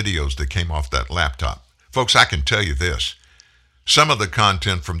some of the videos that came off that laptop. Folks, I can tell you this. Some of the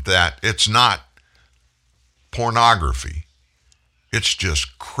content from that, it's not pornography. It's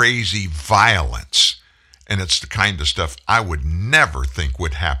just crazy violence. And it's the kind of stuff I would never think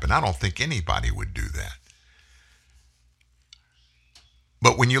would happen. I don't think anybody would do that.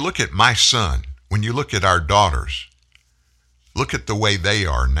 But when you look at my son, when you look at our daughters, look at the way they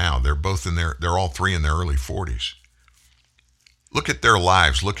are now. They're all three in their early 40s. Look at their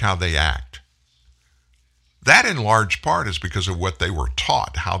lives. Look how they act. That in large part is because of what they were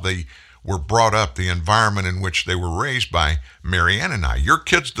taught, how they were brought up, the environment in which they were raised by Marianne and I. Your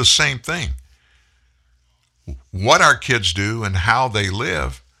kids, the same thing. What our kids do and how they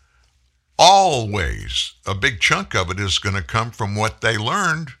live, always, a big chunk of it is going to come from what they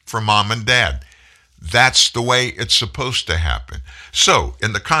learned from mom and dad. That's the way it's supposed to happen. So,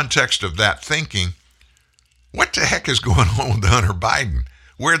 in the context of that thinking, what the heck is going on with Hunter Biden?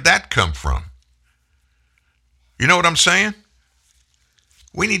 Where'd that come from? You know what I'm saying?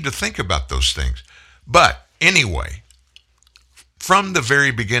 We need to think about those things. But anyway, from the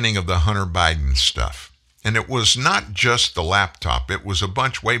very beginning of the Hunter Biden stuff, and it was not just the laptop, it was a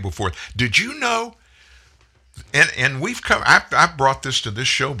bunch way before. Did you know, and we've covered, I've brought this to this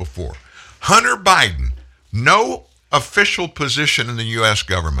show before, Hunter Biden, no official position in the U.S.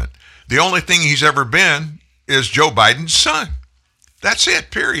 government. The only thing he's ever been is Joe Biden's son. That's it,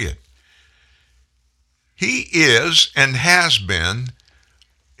 period. He is and has been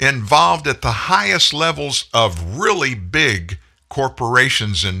involved at the highest levels of really big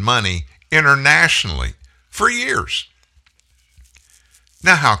corporations and money internationally for years.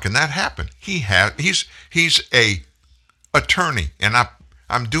 Now, how can that happen? He's a attorney, and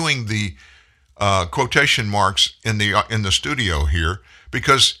I'm doing the quotation marks in the studio here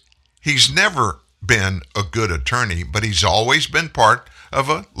because he's never been a good attorney, but he's always been part of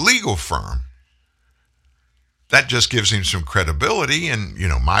a legal firm. That just gives him some credibility and,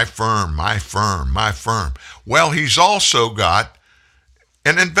 my firm. Well, he's also got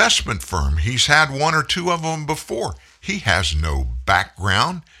an investment firm. He's had one or two of them before. He has no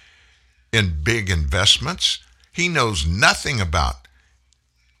background in big investments. He knows nothing about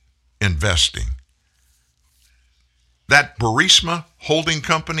investing. That Burisma holding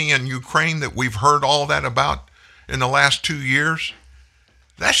company in Ukraine that we've heard all that about in the last 2 years,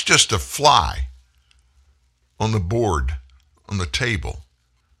 that's just a fly on the board, on the table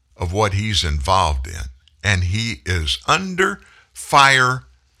of what he's involved in. And he is under fire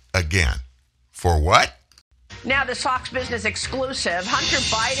again. For what? Now, this Fox Business exclusive, Hunter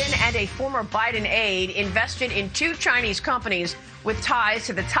Biden and a former Biden aide invested in two Chinese companies with ties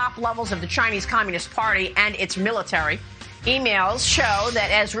to the top levels of the Chinese Communist Party and its military. Emails show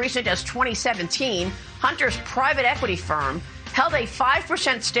that as recent as 2017, Hunter's private equity firm held a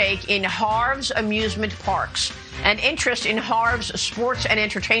 5% stake in Harv's amusement parks and interest in Harv's sports and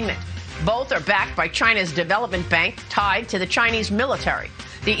entertainment. Both are backed by China's development bank tied to the Chinese military.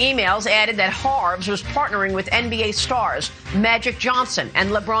 The emails added that Harv's was partnering with NBA stars Magic Johnson and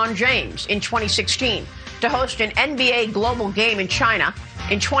LeBron James in 2016 to host an NBA global game in China.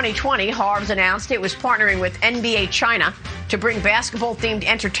 In 2020, Harv's announced it was partnering with NBA China to bring basketball-themed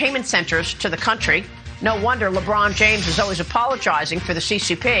entertainment centers to the country. No wonder LeBron James is always apologizing for the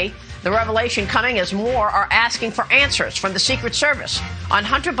CCP. The revelation coming as more are asking for answers from the Secret Service on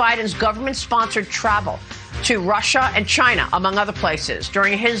Hunter Biden's government-sponsored travel to Russia and China, among other places,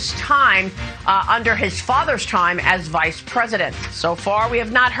 during his time, under his father's time as vice president. So far, we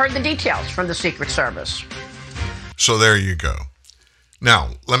have not heard the details from the Secret Service. So there you go. Now,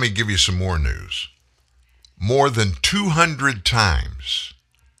 let me give you some more news. More than 200 times,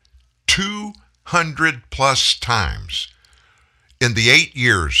 200 plus times, in the 8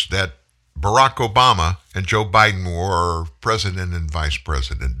 years that Barack Obama and Joe Biden were president and vice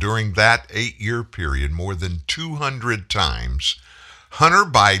president, during that 8-year period, more than 200 times, Hunter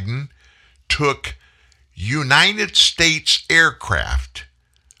Biden took United States aircraft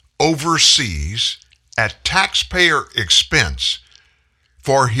overseas at taxpayer expense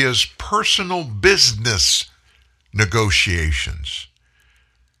for his personal business negotiations.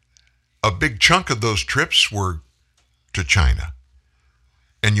 A big chunk of those trips were to China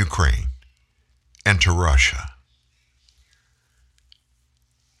and Ukraine and to Russia.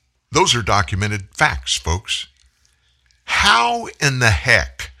 Those are documented facts, folks. How in the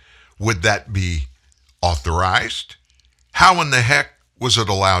heck would that be authorized? How in the heck was it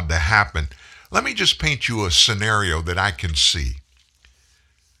allowed to happen? Let me just paint you a scenario that I can see.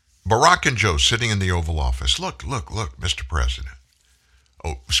 Barack and Joe sitting in the Oval Office. Look, Mr. President.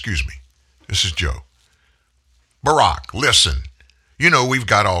 Oh, excuse me. This is Joe. Barack, listen. We've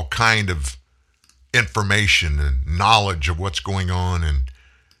got all kind of information and knowledge of what's going on in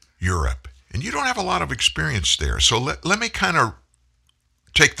Europe. And you don't have a lot of experience there. So let me kind of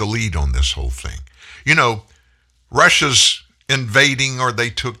take the lead on this whole thing. Russia's invading, or they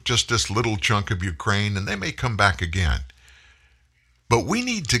took just this little chunk of Ukraine, and they may come back again. But we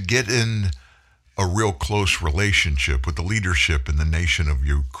need to get in a real close relationship with the leadership in the nation of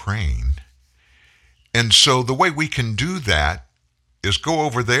Ukraine. And so the way we can do that is go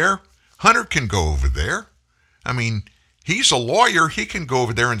over there. Hunter can go over there. I mean, he's a lawyer. He can go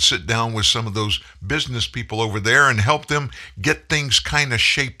over there and sit down with some of those business people over there and help them get things kind of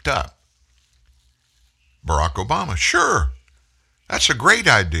shaped up. Barack Obama, sure. That's a great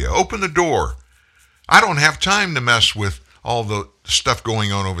idea. Open the door. I don't have time to mess with all the stuff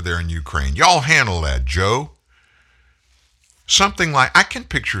going on over there in Ukraine. Y'all handle that, Joe. I can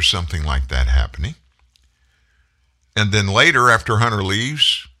picture something like that happening. And then later, after Hunter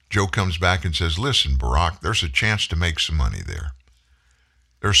leaves, Joe comes back and says, listen, Barack, there's a chance to make some money there.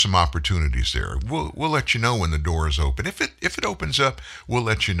 There's some opportunities there. We'll let you know when the door is open. If it opens up, we'll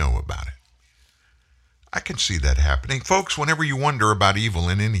let you know about it. I can see that happening. Folks, whenever you wonder about evil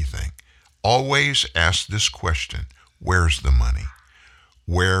in anything, always ask this question: where's the money?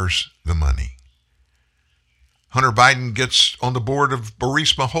 Where's the money? Hunter Biden gets on the board of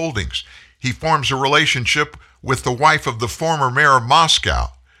Burisma Holdings. He forms a relationship with the wife of the former mayor of Moscow.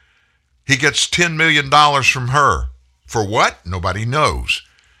 He gets $10 million from her. For what? Nobody knows.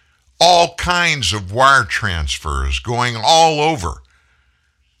 All kinds of wire transfers going all over.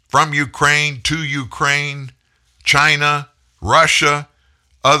 From Ukraine to Ukraine, China, Russia,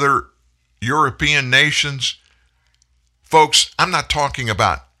 other European nations. Folks, I'm not talking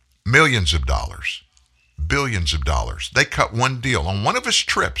about millions of dollars, billions of dollars. They cut one deal. On one of his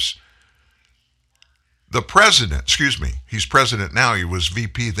trips, the president, he's president now, he was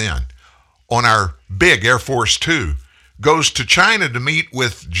VP then, on our big Air Force Two, goes to China to meet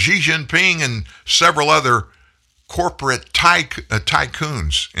with Xi Jinping and several other corporate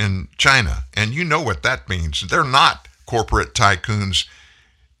tycoons in China. And you know what that means. They're not corporate tycoons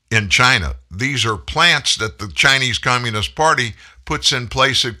in China. These are plants that the Chinese Communist Party puts in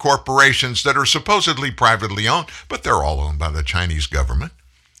place at corporations that are supposedly privately owned, but they're all owned by the Chinese government.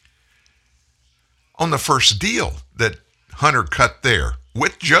 On the first deal that Hunter cut there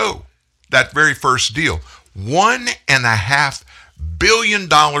with Joe, that very first deal, $1.5 billion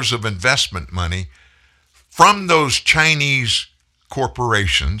of investment money from those Chinese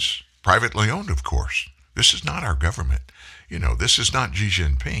corporations, privately owned, of course. This is not our government. This is not Xi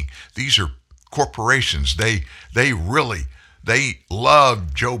Jinping. These are corporations. They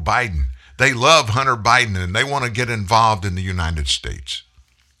love Joe Biden. They love Hunter Biden, and they want to get involved in the United States.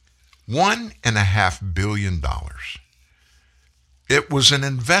 $1.5 billion. It was an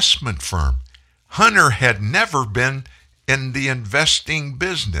investment firm. Hunter had never been in the investing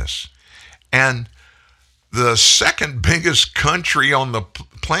business. And the second biggest country on the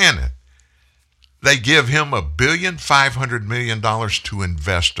planet, they give him $1.5 billion to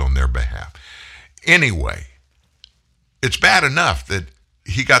invest on their behalf. Anyway, it's bad enough that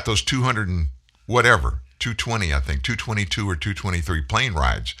he got those 220, I think, 222 or 223 plane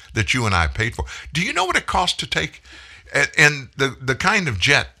rides that you and I paid for. Do you know what it costs to take, and the kind of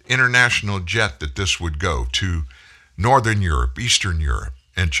jet, international jet that this would go to Northern Europe, Eastern Europe,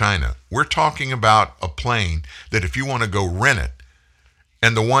 and China? We're talking about a plane that if you want to go rent it,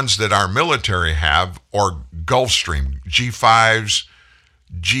 and the ones that our military have are Gulfstream, G5s,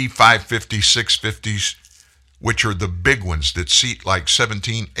 G550, 650s, which are the big ones that seat like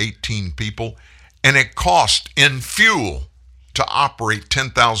 17, 18 people. And it costs in fuel to operate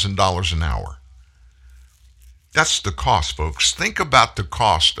 $10,000 an hour. That's the cost, folks. Think about the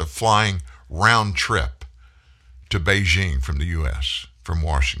cost of flying round trip to Beijing from the U.S., from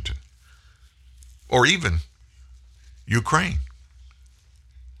Washington, or even Ukraine,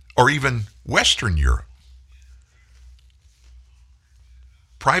 or even Western Europe.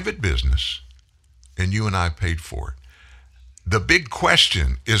 Private business, and you and I paid for it. The big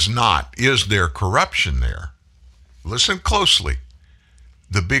question is not, is there corruption there? Listen closely.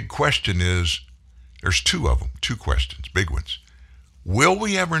 The big question is, there's two of them, two questions, big ones. Will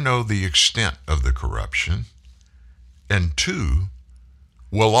we ever know the extent of the corruption? And two,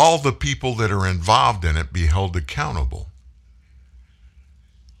 will all the people that are involved in it be held accountable?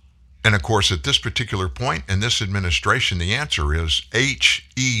 And of course, at this particular point in this administration, the answer is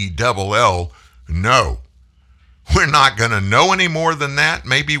HELL, no. We're not going to know any more than that.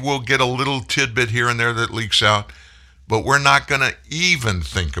 Maybe we'll get a little tidbit here and there that leaks out, but we're not going to even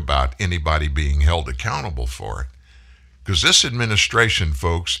think about anybody being held accountable for it. Because this administration,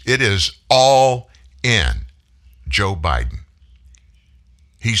 folks, it is all in Joe Biden.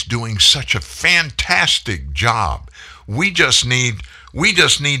 He's doing such a fantastic job. We just need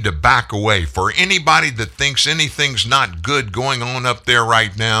to back away. For anybody that thinks anything's not good going on up there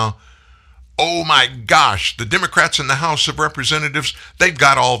right now, oh my gosh, the Democrats in the House of Representatives, they've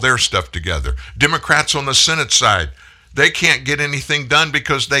got all their stuff together. Democrats on the Senate side, they can't get anything done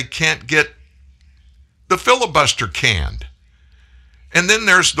because they can't get the filibuster canned. And then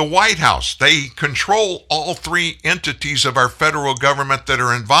there's the White House. They control all three entities of our federal government that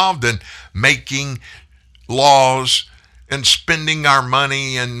are involved in making laws and spending our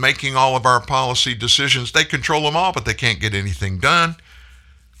money and making all of our policy decisions. They control them all, but they can't get anything done.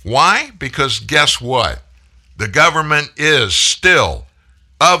 Why? Because guess what? The government is still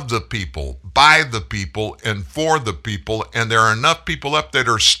of the people, by the people, and for the people, and there are enough people up that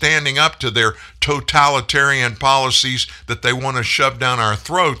are standing up to their totalitarian policies that they want to shove down our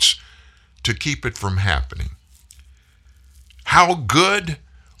throats to keep it from happening. How good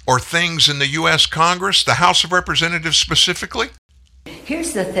are things in the U.S. Congress, the House of Representatives specifically?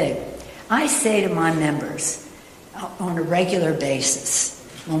 Here's the thing. I say to my members on a regular basis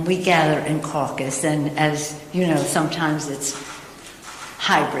when we gather in caucus, and as you know, sometimes it's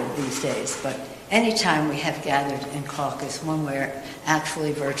hybrid these days, but anytime we have gathered in caucus, when we're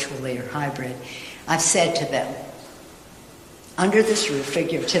actually virtually or hybrid, I've said to them, under this roof,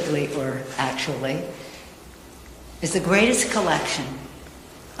 figuratively or actually, is the greatest collection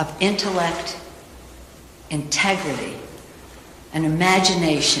of intellect, integrity, and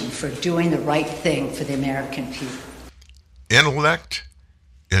imagination for doing the right thing for the American people. Intellect,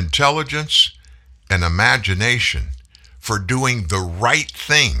 intelligence, and imagination for doing the right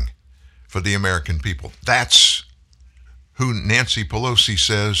thing for the American people. That's who Nancy Pelosi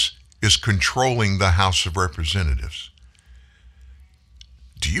says is controlling the House of Representatives.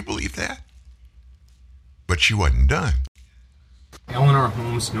 Do you believe that? But she wasn't done. Eleanor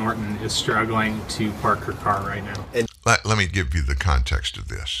Holmes Norton is struggling to park her car right now. Let me give you the context of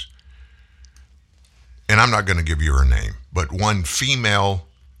this. And I'm not going to give you her name, but one female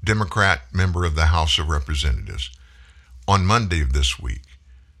Democrat member of the House of Representatives on Monday of this week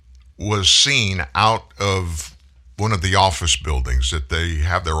was seen out of one of the office buildings that they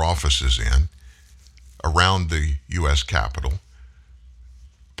have their offices in around the U.S. Capitol,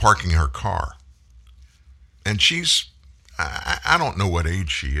 parking her car. And she's, I don't know what age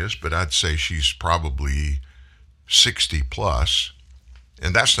she is, but I'd say she's probably 60 plus.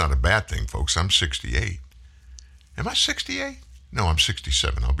 And that's not a bad thing, folks. I'm 68. Am I 68? No, I'm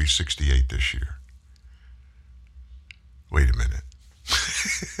 67. I'll be 68 this year. Wait a minute.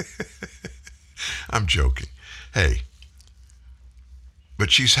 I'm joking. Hey,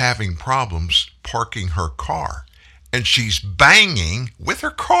 but she's having problems parking her car. And she's banging with her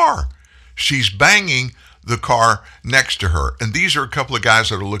car. She's banging the car next to her. And these are a couple of guys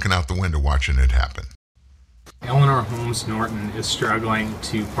that are looking out the window watching it happen. Eleanor Holmes Norton is struggling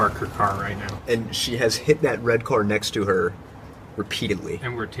to park her car right now. And she has hit that red car next to her repeatedly.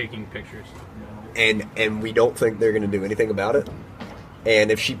 And we're taking pictures. And we don't think they're going to do anything about it. And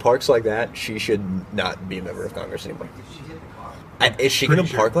if she parks like that, she should not be a member of Congress anymore. Is she going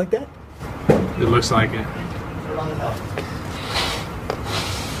to park like that? It looks like it.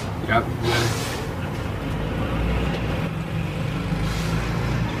 Yep.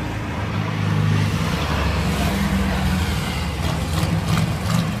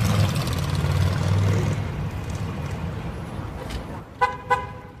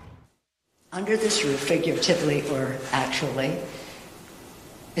 Under this roof, figuratively or actually,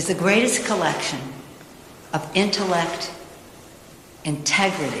 is the greatest collection of intellect,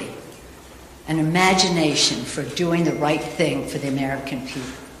 integrity, and imagination for doing the right thing for the American people.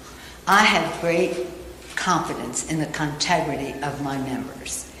 I have great confidence in the integrity of my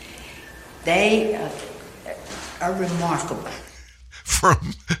members. They are remarkable.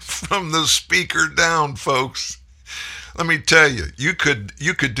 From the speaker down, folks. Let me tell you, you could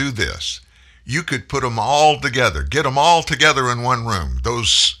do this. You could put them all together, get them all together in one room.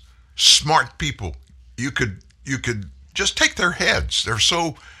 Those smart people, you could just take their heads. They're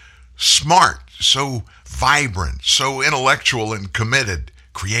so smart, so vibrant, so intellectual and committed,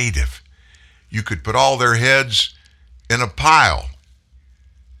 creative. You could put all their heads in a pile.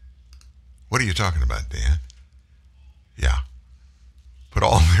 What are you talking about, Dan? Yeah. Put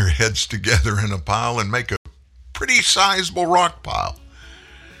all their heads together in a pile and make a pretty sizable rock pile.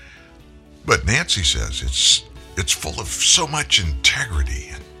 But Nancy says it's full of so much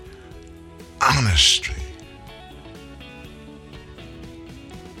integrity and honesty.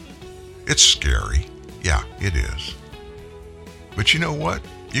 It's scary. Yeah, it is. But you know what?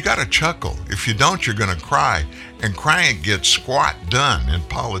 You got to chuckle. If you don't, you're going to cry. And crying gets squat done in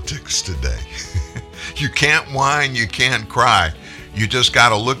politics today. You can't whine, you can't cry. You just got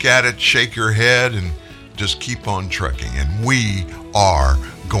to look at it, shake your head, and just keep on trucking. And we are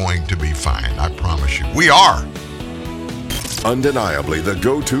going to be fine. I promise you. We are. Undeniably the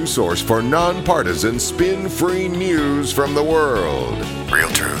go-to source for nonpartisan, spin-free news from the world. Real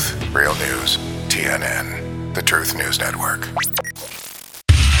truth, real news. TNN, the Truth News Network.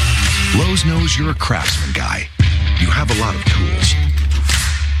 Lowe's knows you're a craftsman guy. You have a lot of tools.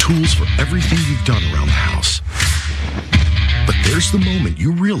 Tools for everything you've done around the house. But there's the moment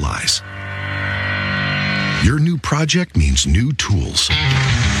you realize your new project means new tools.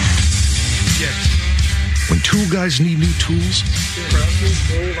 Yes. When tool guys need new tools,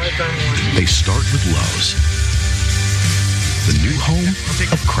 they start with Lowe's, the new home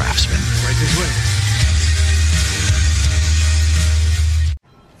of craftsmen. Right this way.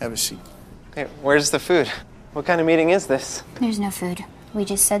 Have a seat. Hey, where's the food? What kind of meeting is this? There's no food. We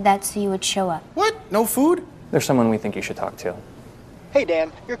just said that so you would show up. What? No food? There's someone we think you should talk to. Hey,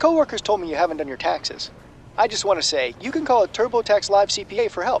 Dan, your coworkers told me you haven't done your taxes. I just want to say, you can call a TurboTax Live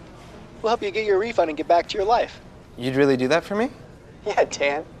CPA for help. We'll help you get your refund and get back to your life. You'd really do that for me? Yeah,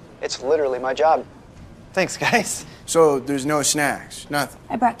 Dan. It's literally my job. Thanks, guys. So there's no snacks, nothing.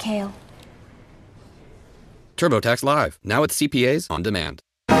 I brought kale. TurboTax Live, now with CPAs on demand.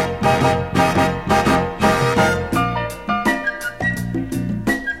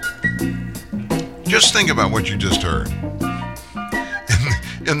 Just think about what you just heard.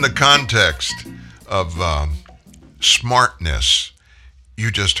 In the context of smartness, you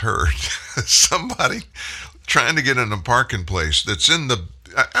just heard somebody trying to get in a parking place that's in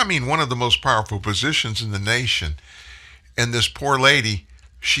one of the most powerful positions in the nation. And this poor lady,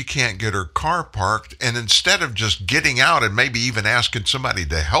 she can't get her car parked. And instead of just getting out and maybe even asking somebody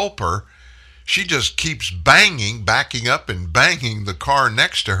to help her, she just keeps backing up and banging the car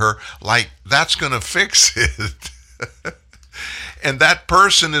next to her like that's going to fix it. And that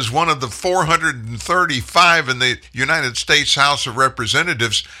person is one of the 435 in the United States House of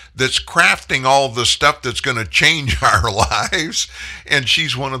Representatives that's crafting all the stuff that's going to change our lives. And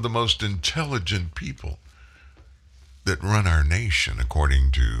she's one of the most intelligent people that run our nation, according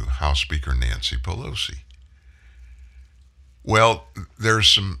to House Speaker Nancy Pelosi. Well, there's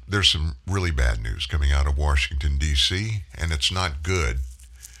some really bad news coming out of Washington, D.C., and it's not good.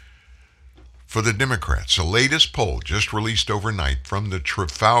 For the Democrats, the latest poll just released overnight from the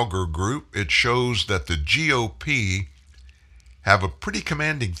Trafalgar Group, it shows that the GOP have a pretty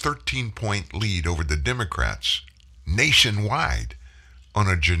commanding 13-point lead over the Democrats nationwide on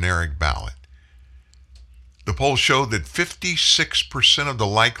a generic ballot. The polls show that 56% of the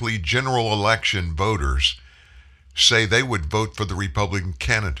likely general election voters say they would vote for the Republican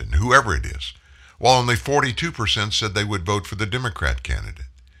candidate, whoever it is, while only 42% said they would vote for the Democrat candidate.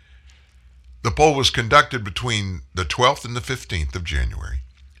 The poll was conducted between the 12th and the 15th of January,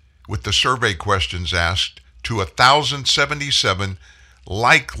 with the survey questions asked to 1,077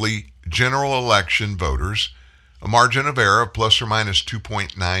 likely general election voters, a margin of error of plus or minus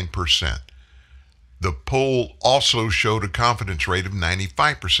 2.9%. The poll also showed a confidence rate of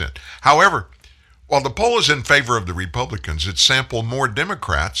 95%. However, while the poll is in favor of the Republicans, it sampled more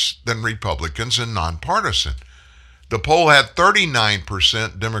Democrats than Republicans and nonpartisan. The poll had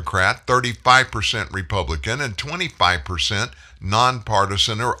 39% Democrat, 35% Republican, and 25%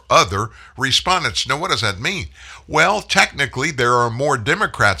 nonpartisan or other respondents. Now, what does that mean? Well, technically, there are more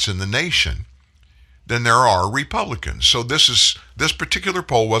Democrats in the nation than there are Republicans. So this particular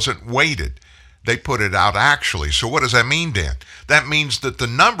poll wasn't weighted. They put it out actually. So what does that mean, Dan? That means that the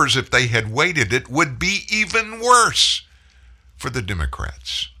numbers, if they had weighted it, would be even worse for the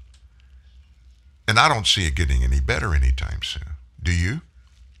Democrats. And I don't see it getting any better anytime soon. Do you?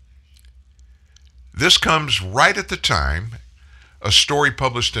 This comes right at the time a story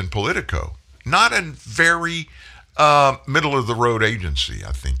published in Politico, not a very middle-of-the-road agency,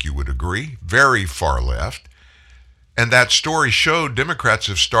 I think you would agree, very far left. And that story showed Democrats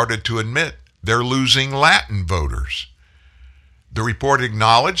have started to admit they're losing Latin voters. The report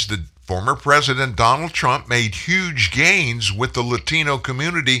acknowledged that former President Donald Trump made huge gains with the Latino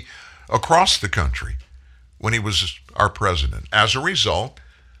community across the country when he was our president. As a result,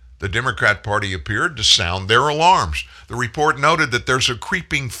 the Democrat Party appeared to sound their alarms. The report noted that there's a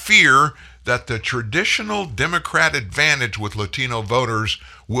creeping fear that the traditional Democrat advantage with Latino voters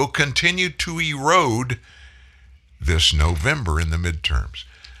will continue to erode this November in the midterms.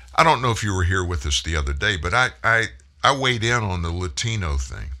 I don't know if you were here with us the other day, but I weighed in on the Latino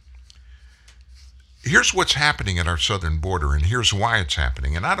thing. Here's what's happening at our southern border, and here's why it's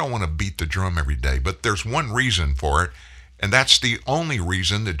happening. And I don't want to beat the drum every day, but there's one reason for it, and that's the only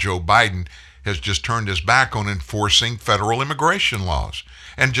reason that Joe Biden has just turned his back on enforcing federal immigration laws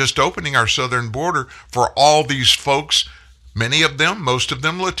and just opening our southern border for all these folks, many of them, most of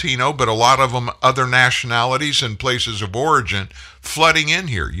them Latino, but a lot of them other nationalities and places of origin, flooding in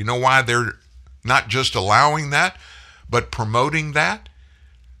here. You know why they're not just allowing that, but promoting that?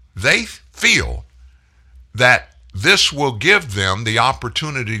 They feel that this will give them the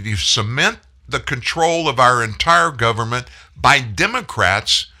opportunity to cement the control of our entire government by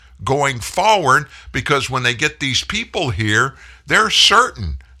Democrats going forward, because when they get these people here, they're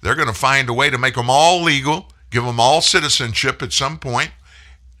certain they're going to find a way to make them all legal, give them all citizenship at some point,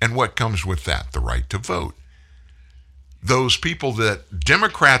 and what comes with that? The right to vote. Those people that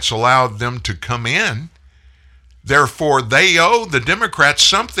Democrats allowed them to come in, therefore they owe the Democrats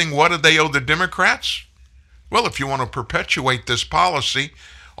something. What do they owe the Democrats? Well, if you want to perpetuate this policy,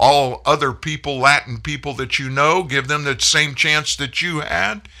 all other people, Latin people that you know, give them the same chance that you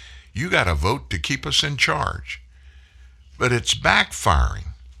had, you got to vote to keep us in charge. But it's backfiring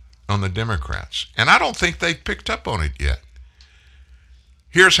on the Democrats, and I don't think they've picked up on it yet.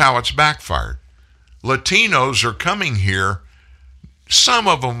 Here's how it's backfired. Latinos are coming here. Some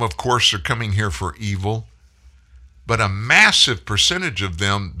of them, of course, are coming here for evil, but a massive percentage of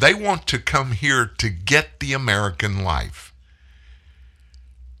them, they want to come here to get the American life.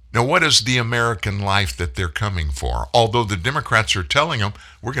 Now, what is the American life that they're coming for? Although the Democrats are telling them,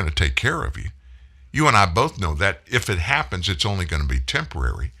 we're going to take care of you. You and I both know that if it happens, it's only going to be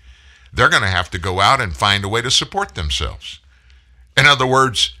temporary. They're going to have to go out and find a way to support themselves. In other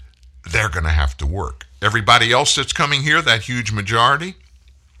words, they're going to have to work. Everybody else that's coming here, that huge majority,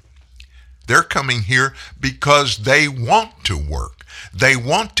 they're coming here because they want to work. They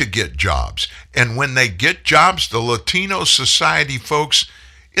want to get jobs. And when they get jobs, the Latino society, folks,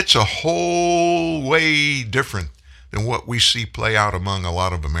 it's a whole way different than what we see play out among a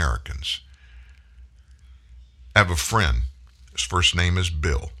lot of Americans. I have a friend. His first name is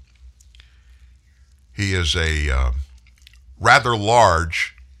Bill. He is a rather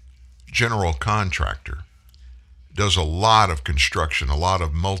large general contractor. Does a lot of construction, a lot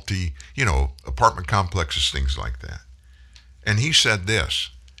of apartment complexes, things like that. And he said this.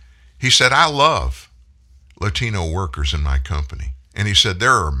 He said, I love Latino workers in my company. And he said,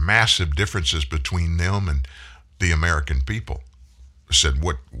 there are massive differences between them and the American people. I said,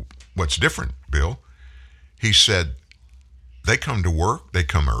 what's different, Bill? He said, they come to work, they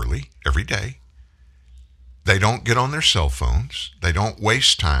come early every day. They don't get on their cell phones. They don't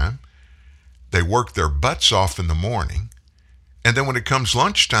waste time. They work their butts off in the morning. And then when it comes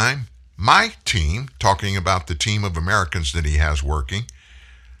lunchtime, my team, talking about the team of Americans that he has working,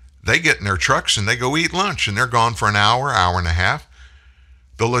 they get in their trucks and they go eat lunch, and they're gone for an hour, hour and a half.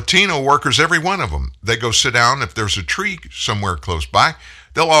 The Latino workers, every one of them, they go sit down. If there's a tree somewhere close by,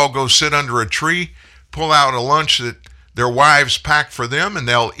 they'll all go sit under a tree, pull out a lunch that their wives pack for them, and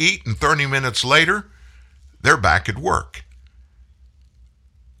they'll eat, and 30 minutes later, they're back at work.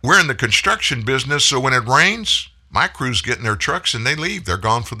 We're in the construction business, so when it rains, my crews get in their trucks and they leave. They're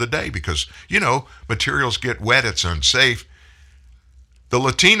gone for the day because, materials get wet, it's unsafe. The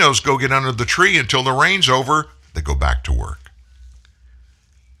Latinos go get under the tree until the rain's over, they go back to work.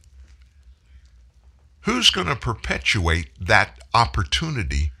 Who's going to perpetuate that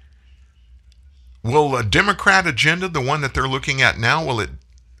opportunity? Will a Democrat agenda, the one that they're looking at now, will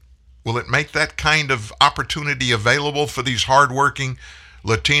it make that kind of opportunity available for these hardworking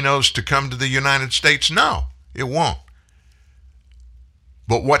Latinos to come to the United States? No, it won't.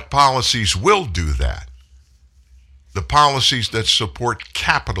 But what policies will do that? The policies that support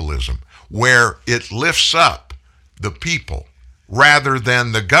capitalism, where it lifts up the people rather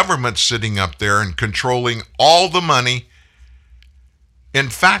than the government sitting up there and controlling all the money. In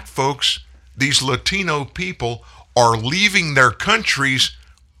fact, folks, these Latino people are leaving their countries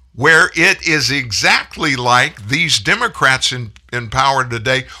where it is exactly like these Democrats in power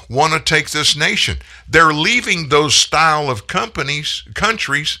today want to take this nation. They're leaving those style of countries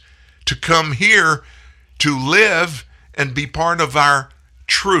to come here to live and be part of our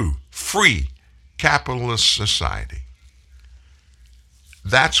true, free, capitalist society.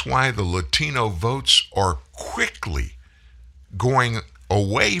 That's why the Latino votes are quickly going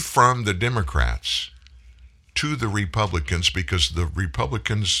away from the Democrats to the Republicans, because the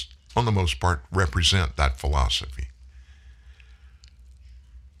Republicans, on the most part, represent that philosophy.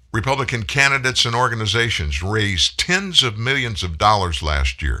 Republican candidates and organizations raised tens of millions of dollars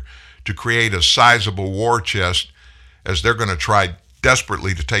last year to create a sizable war chest, as they're going to try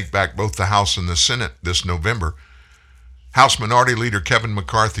desperately to take back both the House and the Senate this November. House Minority Leader Kevin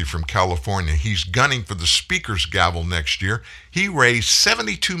McCarthy from California, he's gunning for the Speaker's gavel next year. He raised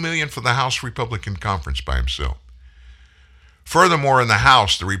 $72 million for the House Republican Conference by himself. Furthermore, in the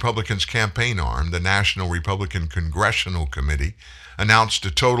House, the Republicans' campaign arm, the National Republican Congressional Committee, announced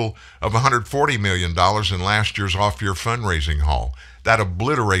a total of $140 million in last year's off-year fundraising haul. That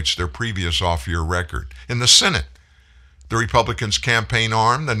obliterates their previous off-year record. In the Senate, the Republicans' campaign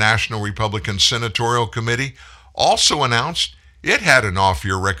arm, the National Republican Senatorial Committee, also announced it had an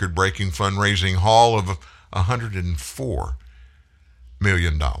off-year record-breaking fundraising haul of $104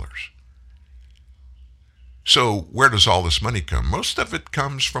 million. So where does all this money come? Most of it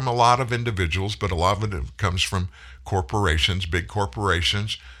comes from a lot of individuals, but a lot of it comes from corporations, big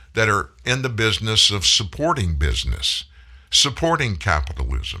corporations that are in the business of supporting business, supporting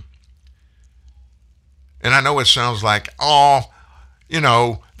capitalism. And I know it sounds like,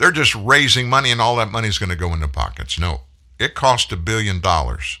 they're just raising money and all that money is going to go into pockets. No, it cost $1 billion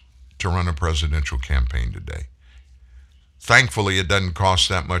to run a presidential campaign today. Thankfully, it doesn't cost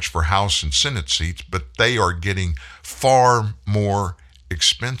that much for House and Senate seats, but they are getting far more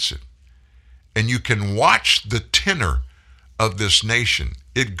expensive. And you can watch the tenor of this nation.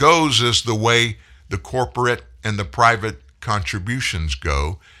 It goes as the way the corporate and the private contributions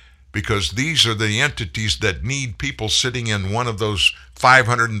go, because these are the entities that need people sitting in one of those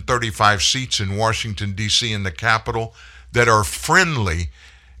 535 seats in Washington, D.C. in the Capitol that are friendly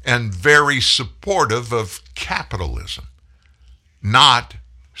and very supportive of capitalism, not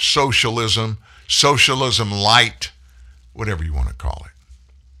socialism, socialism light, whatever you want to call it.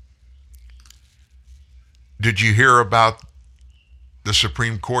 Did you hear about the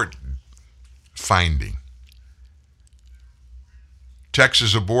Supreme Court finding?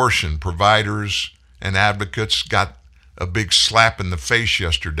 Texas abortion providers and advocates got a big slap in the face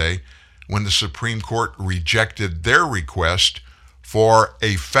yesterday when the Supreme Court rejected their request for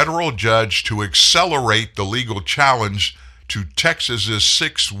a federal judge to accelerate the legal challenge to Texas's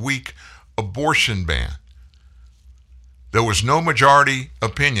 6-week abortion ban. There was no majority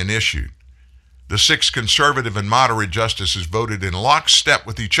opinion issued. The 6 conservative and moderate justices voted in lockstep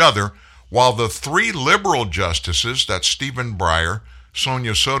with each other, while the 3 liberal justices, that's Stephen Breyer,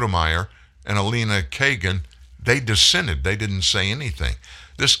 Sonia Sotomayor, and Alina Kagan, they dissented. They didn't say anything.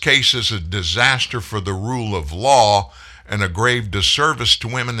 This case is a disaster for the rule of law and a grave disservice to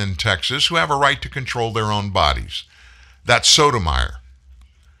women in Texas who have a right to control their own bodies. That's Sotomayor.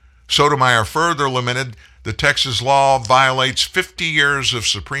 Sotomayor further lamented the Texas law violates 50 years of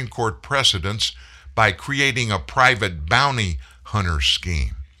Supreme Court precedents by creating a private bounty hunter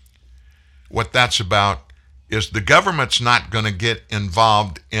scheme. What that's about is the government's not going to get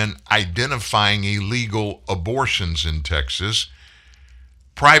involved in identifying illegal abortions in Texas.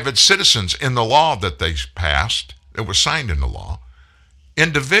 Private citizens, in the law that they passed, it was signed into law,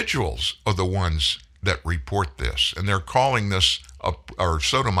 individuals are the ones that report this. And they're calling this, or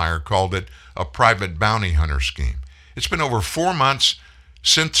Sotomayor called it, a private bounty hunter scheme. It's been over 4 months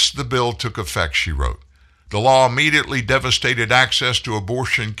since the bill took effect, she wrote. The law immediately devastated access to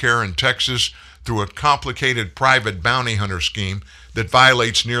abortion care in Texas through a complicated private bounty hunter scheme that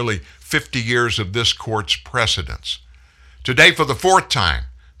violates nearly 50 years of this court's precedents. Today, for the 4th time,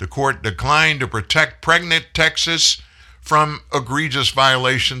 the court declined to protect pregnant Texas from egregious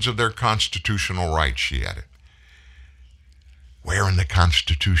violations of their constitutional rights, she added. Where in the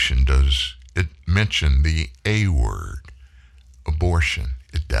Constitution does it mention the A word, abortion?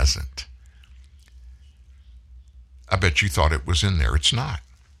 It doesn't. I bet you thought it was in there. It's not.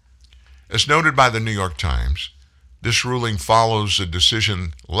 As noted by the New York Times, this ruling follows a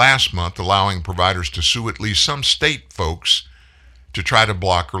decision last month allowing providers to sue at least some state folks to try to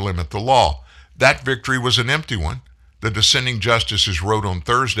block or limit the law. That victory was an empty one, the dissenting justices wrote on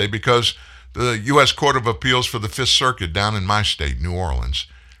Thursday, because the U.S. Court of Appeals for the Fifth Circuit down in my state, New Orleans,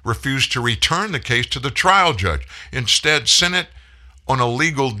 refused to return the case to the trial judge. Instead, sent it on a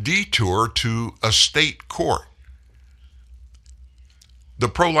legal detour to a state court. The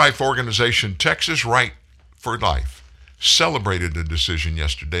pro-life organization Texas Right for Life celebrated the decision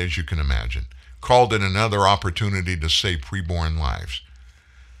yesterday, as you can imagine, called it another opportunity to save preborn lives.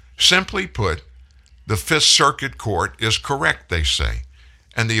 Simply put, the Fifth Circuit Court is correct, they say,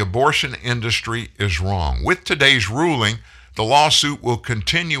 and the abortion industry is wrong. With today's ruling, the lawsuit will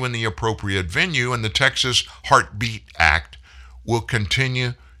continue in the appropriate venue, and the Texas Heartbeat Act will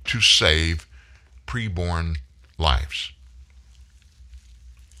continue to save preborn lives.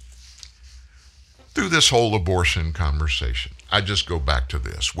 Through this whole abortion conversation, I just go back to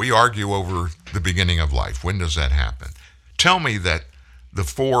this. We argue over the beginning of life. When does that happen? Tell me that the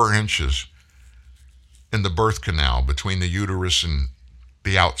 4 inches in the birth canal between the uterus and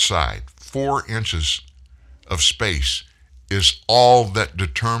the outside. 4 inches of space is all that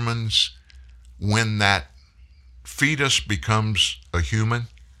determines when that fetus becomes a human.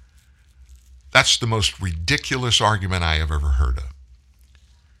 That's the most ridiculous argument I have ever heard of.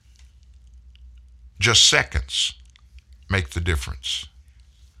 Just seconds make the difference.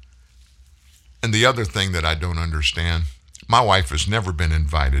 And the other thing that I don't understand, my wife has never been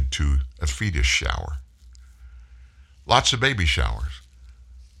invited to a fetus shower. Lots of baby showers,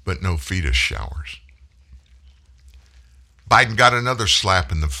 but no fetus showers. Biden got another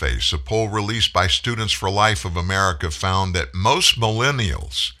slap in the face. A poll released by Students for Life of America found that most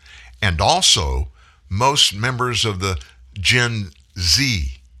millennials and also most members of the Gen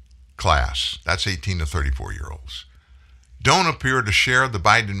Z class, that's 18 to 34-year-olds, don't appear to share the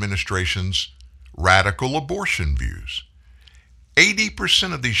Biden administration's radical abortion views.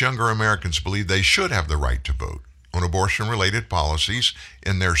 80% of these younger Americans believe they should have the right to vote on abortion-related policies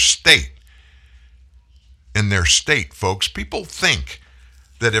in their state. In their state, folks, people think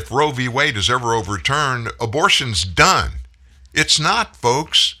that if Roe v. Wade is ever overturned, abortion's done. It's not,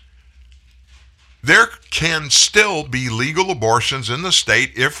 folks. There can still be legal abortions in the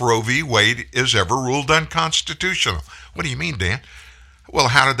state if Roe v. Wade is ever ruled unconstitutional. What do you mean, Dan? Well,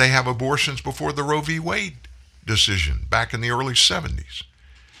 how did they have abortions before the Roe v. Wade decision back in the early 70s?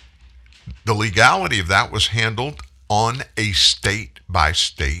 The legality of that was handled on a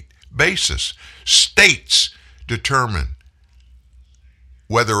state-by-state basis. States determine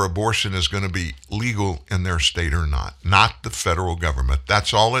whether abortion is going to be legal in their state or not the federal government.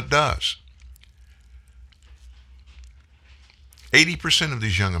 That's all it does. 80% of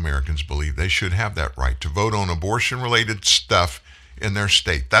these young Americans believe they should have that right to vote on abortion-related stuff in their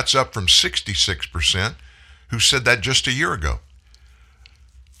state. That's up from 66% who said that just a year ago.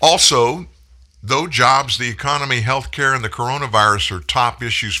 Also, though jobs, the economy, healthcare, and the coronavirus are top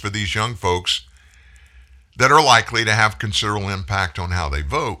issues for these young folks that are likely to have considerable impact on how they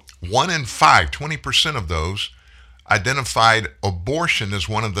vote, 1 in 5, 20% of those, identified abortion as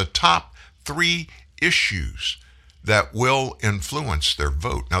one of the top 3 issues that will influence their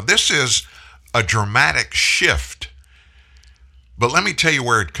vote. Now, this is a dramatic shift, but let me tell you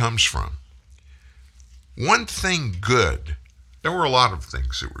where it comes from. One thing good, there were a lot of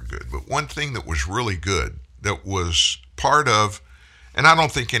things that were good, but one thing that was really good that was part of, and I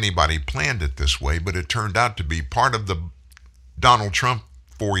don't think anybody planned it this way, but it turned out to be part of the Donald Trump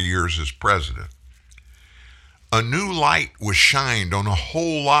 4 years as president. A new light was shined on a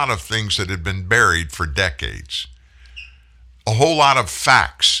whole lot of things that had been buried for decades. A whole lot of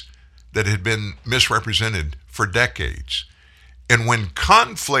facts that had been misrepresented for decades. And when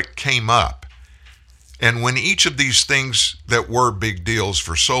conflict came up, and when each of these things that were big deals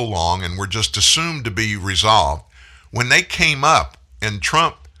for so long and were just assumed to be resolved, when they came up and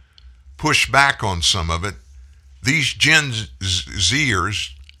Trump pushed back on some of it, these Gen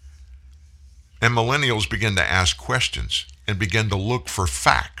Zers and millennials began to ask questions and began to look for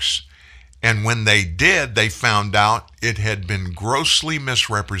facts. And when they did, they found out it had been grossly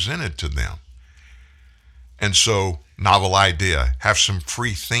misrepresented to them. And so, novel idea, have some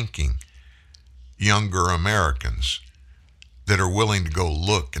free thinking younger Americans that are willing to go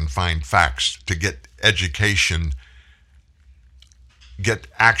look and find facts, to get education, get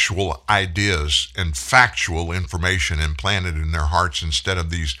actual ideas and factual information implanted in their hearts instead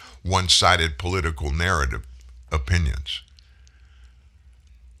of these one-sided political narrative opinions.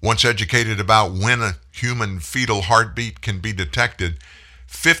 Once educated about when a human fetal heartbeat can be detected,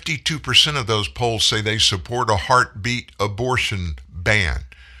 52% of those polls say they support a heartbeat abortion ban,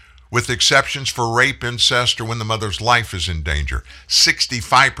 with exceptions for rape, incest, or when the mother's life is in danger.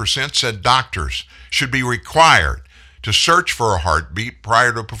 65% said doctors should be required to search for a heartbeat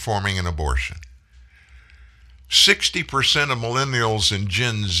prior to performing an abortion. 60% of millennials and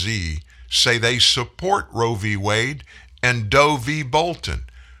Gen Z say they support Roe v. Wade and Doe v. Bolton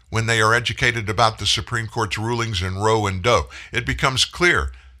when they are educated about the Supreme Court's rulings in Roe and Doe. It becomes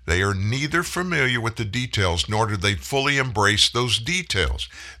clear they are neither familiar with the details nor do they fully embrace those details.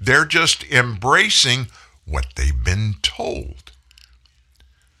 They're just embracing what they've been told.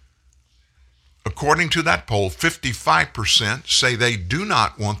 According to that poll, 55% say they do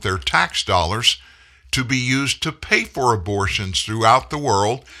not want their tax dollars to be used to pay for abortions throughout the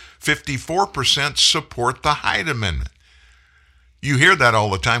world. 54% support the Hyde Amendment. You hear that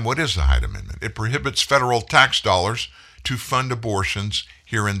all the time. What is the Hyde Amendment? It prohibits federal tax dollars to fund abortions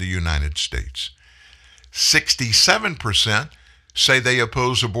here in the United States. 67% say they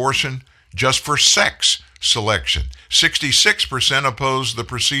oppose abortion just for sex selection. 66% oppose the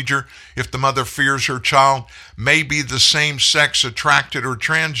procedure if the mother fears her child may be the same sex, attracted, or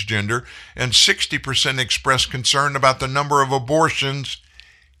transgender, and 60% express concern about the number of abortions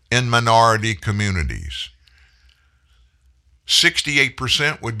in minority communities.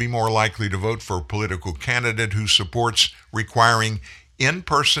 68% would be more likely to vote for a political candidate who supports requiring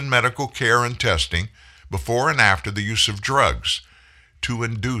in-person medical care and testing before and after the use of drugs to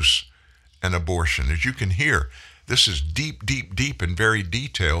induce an abortion. As you can hear, this is deep, deep, deep and very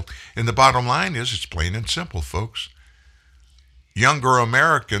detailed. And the bottom line is it's plain and simple, folks. Younger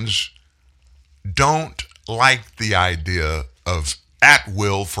Americans don't like the idea of at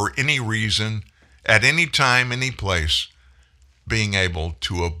will, for any reason, at any time, any place, being able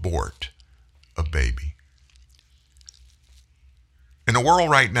to abort a baby. In a world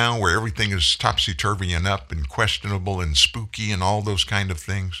right now where everything is topsy-turvy and up and questionable and spooky and all those kind of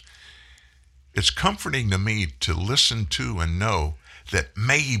things, it's comforting to me to listen to and know that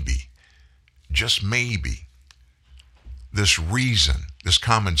maybe, just maybe, this reason, this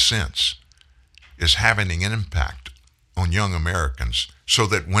common sense, is having an impact on young Americans, so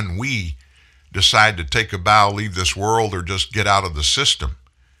that when we decide to take a bow, leave this world, or just get out of the system,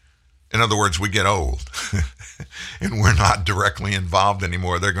 in other words, we get old and we're not directly involved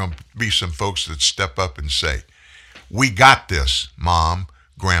anymore, there are going to be some folks that step up and say, we got this, Mom,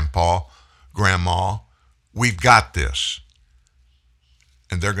 Grandpa, Grandma, we've got this.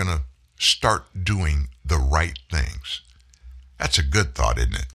 And they're going to start doing the right things. That's a good thought,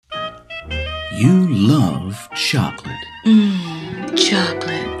 isn't it? You love chocolate.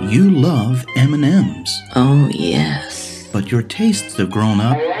 Chocolate. You love M&Ms. Oh, yes. But your tastes have grown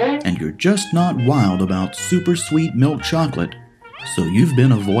up, and you're just not wild about super sweet milk chocolate, so you've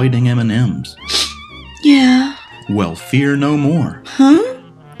been avoiding M&Ms. Yeah. Well, fear no more. Huh?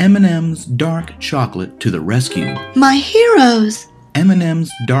 M&M's Dark Chocolate to the rescue. My heroes.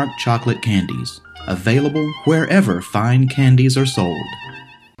 M&M's Dark Chocolate Candies. Available wherever fine candies are sold.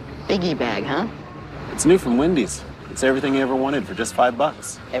 Biggie bag, huh? It's new from Wendy's. It's everything you ever wanted for just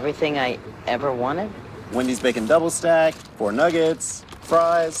 $5. Everything I ever wanted? Wendy's bacon double stack, 4 nuggets,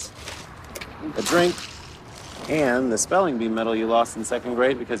 fries, a drink, and the spelling bee medal you lost in 2nd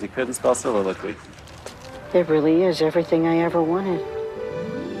grade because you couldn't spell soliloquy. It really is everything I ever wanted.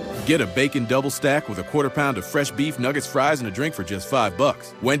 Get a bacon double stack with a 1/4 pound of fresh beef, nuggets, fries, and a drink for just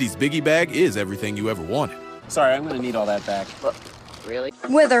 $5. Wendy's Biggie Bag is everything you ever wanted. Sorry, I'm gonna need all that back. Really?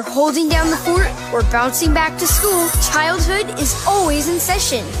 Whether holding down the fort or bouncing back to school, childhood is always in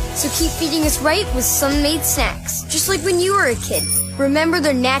session. So keep feeding us right with Sun-Made snacks, just like when you were a kid. Remember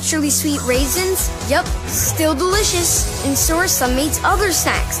their naturally sweet raisins? Yup, still delicious. And so are Sun-Made's other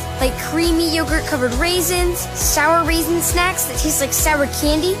snacks, like creamy yogurt-covered raisins, sour raisin snacks that taste like sour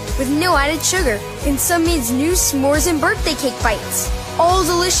candy with no added sugar, and Sun-Made's new s'mores and birthday cake bites. All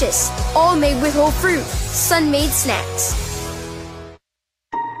delicious, all made with whole fruit. Sun-Made snacks.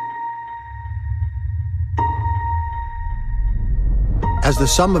 As the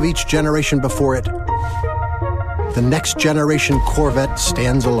sum of each generation before it, the next generation Corvette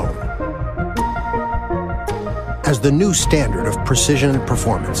stands alone as the new standard of precision and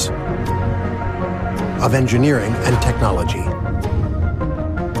performance, of engineering and technology,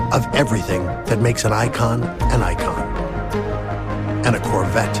 of everything that makes an icon, and a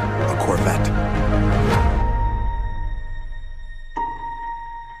Corvette, a Corvette.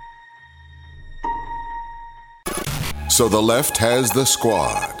 So the left has the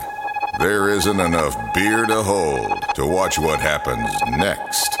squad. There isn't enough beer to hold to watch what happens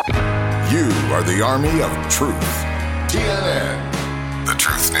next. You are the army of truth. TNN, the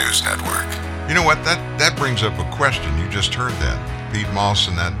Truth News Network. You know what? That brings up a question. You just heard that. Pete Moss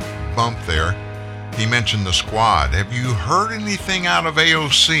and that bump there. He mentioned the squad. Have you heard anything out of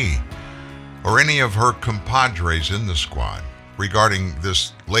AOC or any of her compadres in the squad regarding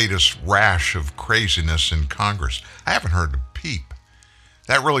this latest rash of craziness in Congress? I haven't heard a peep.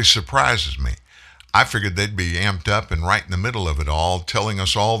 That really surprises me. I figured they'd be amped up and right in the middle of it all, telling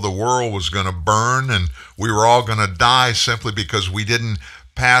us all the world was going to burn and we were all going to die simply because we didn't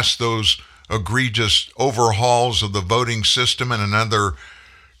pass those egregious overhauls of the voting system and another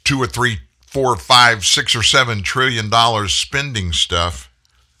 $2 or $3, $4, $5, $6 or $7 trillion spending stuff.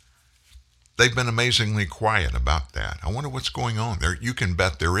 They've been amazingly quiet about that. I wonder what's going on there. You can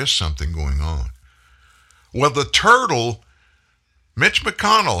bet there is something going on. Well, the turtle, Mitch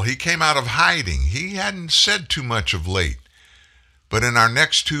McConnell, he came out of hiding. He hadn't said too much of late. But in our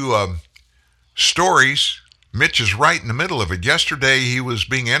next two stories, Mitch is right in the middle of it. Yesterday, he was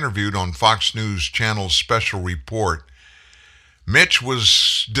being interviewed on Fox News Channel's special report. Mitch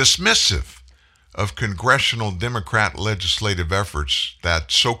was dismissive of congressional Democrat legislative efforts.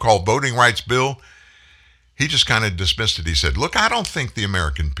 That so-called voting rights bill, he just kind of dismissed it. He said, look, I don't think the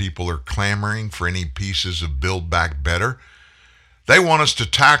American people are clamoring for any pieces of Build Back Better. They want us to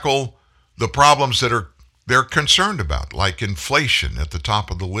tackle the problems that they're concerned about, like inflation at the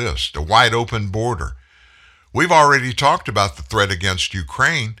top of the list, a wide open border. We've already talked about the threat against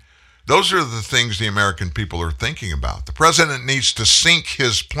Ukraine. Those are the things the American people are thinking about. The president needs to sync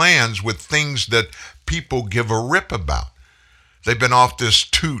his plans with things that people give a rip about. They've been off this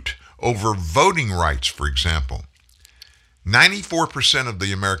toot over voting rights, for example. 94% of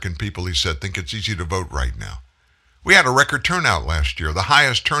the American people, he said, think it's easy to vote right now. We had a record turnout last year, the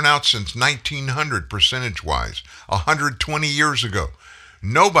highest turnout since 1900 percentage-wise, 120 years ago.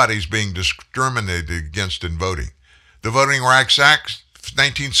 Nobody's being discriminated against in voting. The Voting Rights Act of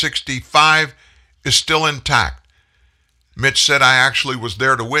 1965 is still intact. Mitch said, I actually was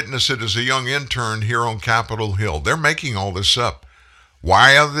there to witness it as a young intern here on Capitol Hill. They're making all this up.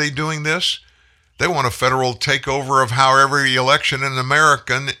 Why are they doing this? They want a federal takeover of how every election in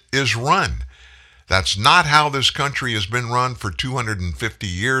America is run. That's not how this country has been run for 250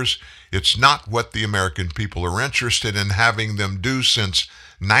 years. It's not what the American people are interested in having them do, since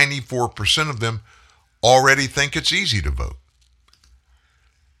 94% of them already think it's easy to vote.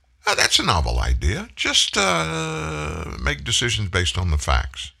 That's a novel idea. Just make decisions based on the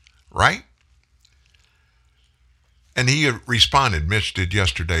facts, right? And he responded, Mitch did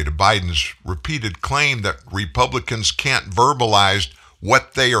yesterday, to Biden's repeated claim that Republicans can't verbalize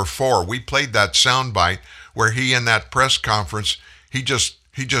what they are for. We played that soundbite where he, in that press conference, he just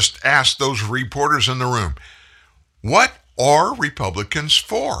asked those reporters in the room, what are Republicans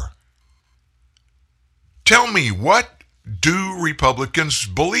for? Tell me, what do Republicans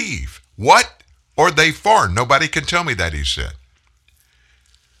believe? What are they for? Nobody can tell me that, he said.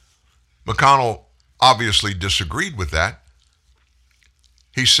 McConnell obviously disagreed with that.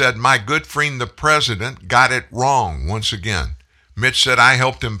 He said, my good friend the president got it wrong once again. Mitch said, I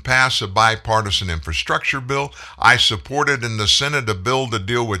helped him pass a bipartisan infrastructure bill. I supported in the Senate a bill to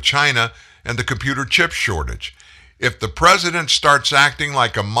deal with China and the computer chip shortage. If the president starts acting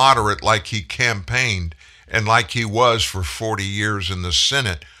like a moderate, like he campaigned and like he was for 40 years in the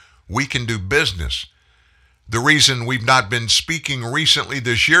Senate, we can do business. The reason we've not been speaking recently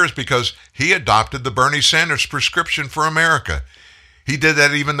this year is because he adopted the Bernie Sanders prescription for America. He did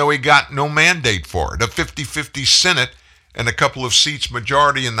that even though he got no mandate for it, a 50-50 Senate and a couple of seats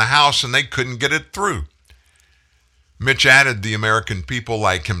majority in the House, and they couldn't get it through. Mitch added, the American people,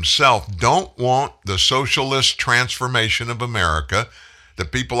 like himself, don't want the socialist transformation of America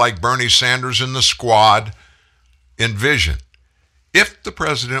that people like Bernie Sanders and the squad envision. If the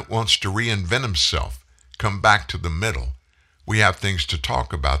president wants to reinvent himself, come back to the middle, we have things to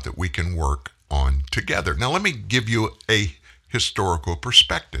talk about that we can work on together. Now, let me give you a historical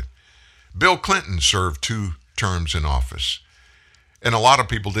perspective. Bill Clinton served 2 terms in office, and a lot of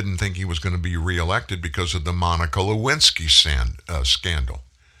people didn't think he was going to be reelected because of the Monica Lewinsky scandal.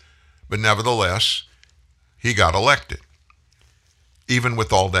 But nevertheless, he got elected, even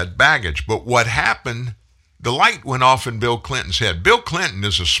with all that baggage. But what happened, the light went off in Bill Clinton's head. Bill Clinton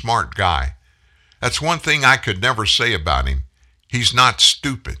is a smart guy. That's one thing I could never say about him. He's not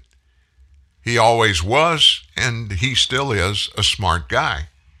stupid. He always was, and he still is, a smart guy.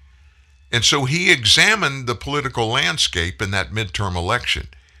 And so he examined the political landscape in that midterm election.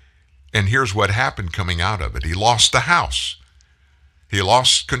 And here's what happened coming out of it. He lost the House. He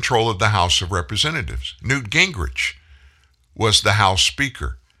lost control of the House of Representatives. Newt Gingrich was the House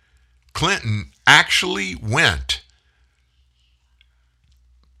Speaker. Clinton actually went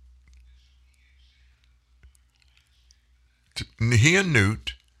he and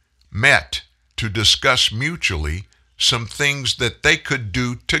Newt met to discuss mutually some things that they could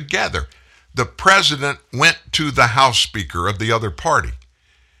do together. The president went to the House Speaker of the other party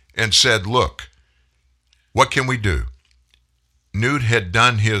and said, look, what can we do? Newt had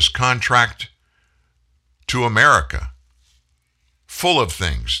done his contract to America full of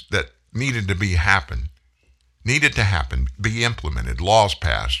things that needed to happen, be implemented, laws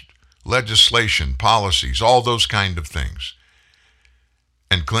passed, legislation, policies, all those kind of things.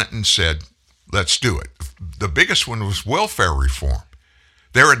 And Clinton said, let's do it. The biggest one was welfare reform.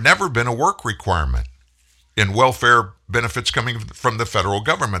 There had never been a work requirement in welfare benefits coming from the federal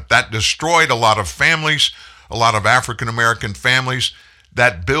government. That destroyed a lot of families, a lot of African-American families.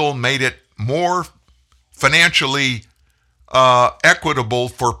 That bill made it more financially equitable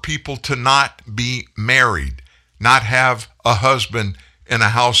for people to not be married, not have a husband in a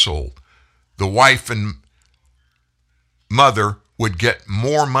household. The wife and mother would get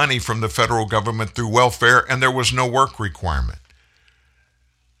more money from the federal government through welfare, and there was no work requirement.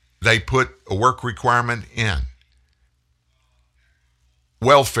 They put a work requirement in.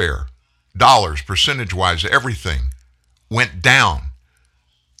 Welfare, dollars, percentage-wise, everything went down.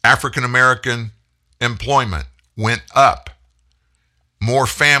 African American employment went up. More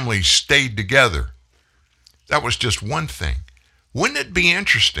families stayed together. That was just one thing. Wouldn't it be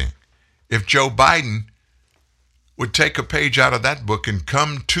interesting if Joe Biden would take a page out of that book and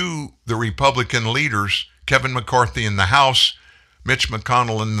come to the Republican leaders, Kevin McCarthy in the House, Mitch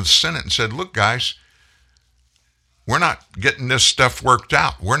McConnell in the Senate, and said, look, guys, we're not getting this stuff worked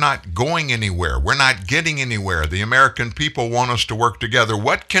out. We're not going anywhere. We're not getting anywhere. The American people want us to work together.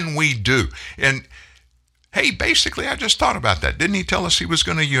 What can we do? And hey, basically, I just thought about that. Didn't he tell us he was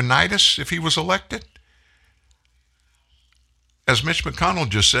going to unite us if he was elected? As Mitch McConnell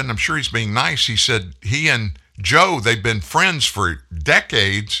just said, and I'm sure he's being nice, he said he and Joe, they've been friends for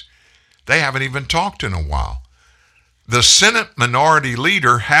decades. They haven't even talked in a while. The Senate minority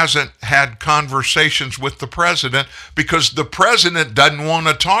leader hasn't had conversations with the president because the president doesn't want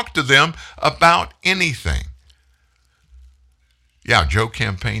to talk to them about anything. Yeah, Joe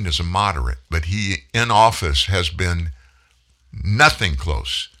campaigned as a moderate, but he in office has been nothing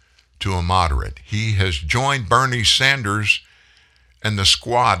close to a moderate. He has joined Bernie Sanders and the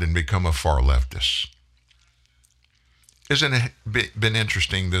squad and become a far leftist. Isn't it been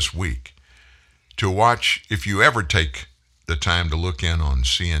interesting this week to watch, if you ever take the time to look in on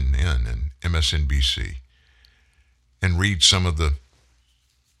CNN and MSNBC and read some of the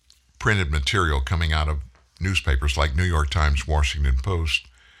printed material coming out of newspapers like New York Times, Washington Post,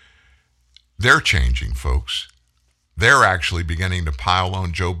 they're changing, folks. They're actually beginning to pile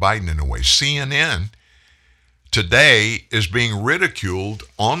on Joe Biden in a way. CNN today is being ridiculed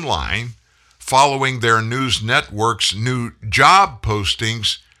online following their news network's new job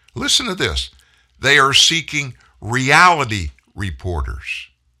postings. Listen to this. They are seeking reality reporters,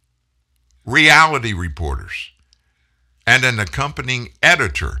 and an accompanying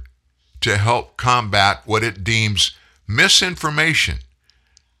editor to help combat what it deems misinformation,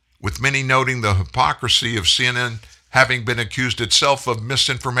 with many noting the hypocrisy of CNN having been accused itself of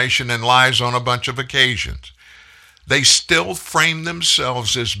misinformation and lies on a bunch of occasions. They still frame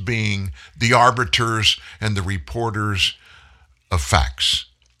themselves as being the arbiters and the reporters of facts.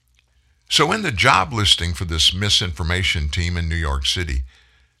 So in the job listing for this misinformation team in New York City,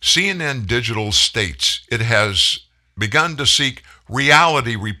 CNN Digital states it has begun to seek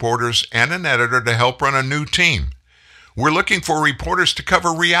reality reporters and an editor to help run a new team. We're looking for reporters to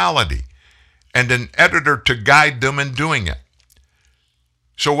cover reality and an editor to guide them in doing it.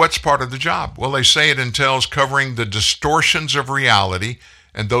 So what's part of the job? Well, they say it entails covering the distortions of reality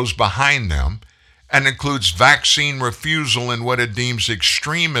and those behind them, and includes vaccine refusal and what it deems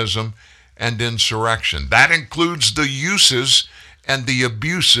extremism and insurrection. That includes the uses and the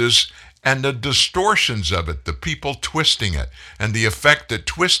abuses and the distortions of it, the people twisting it, and the effect that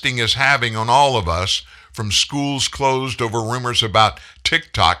twisting is having on all of us, from schools closed over rumors about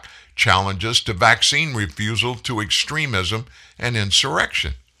TikTok challenges to vaccine refusal to extremism and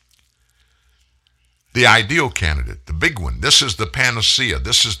insurrection. The ideal candidate, the big one, this is the panacea,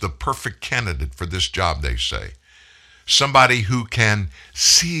 this is the perfect candidate for this job, they say. Somebody who can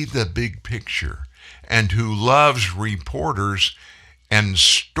see the big picture and who loves reporters and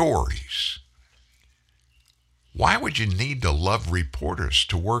stories. Why would you need to love reporters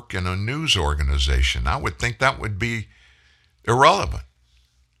to work in a news organization? I would think that would be irrelevant.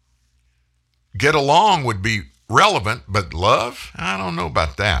 Get along would be relevant, but love? I don't know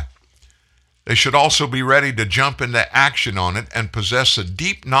about that. They should also be ready to jump into action on it and possess a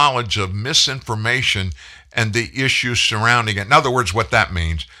deep knowledge of misinformation and the issues surrounding it. In other words, what that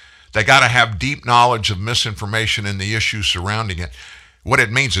means, they got to have deep knowledge of misinformation and the issues surrounding it. What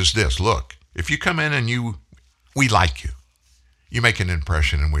it means is this: look, if you come in and we like you, you make an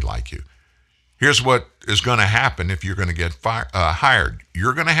impression and we like you. Here's what is going to happen if you're going to get hired.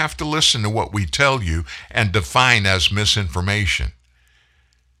 You're going to have to listen to what we tell you and define as misinformation.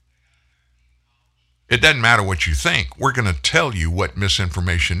 It doesn't matter what you think. We're going to tell you what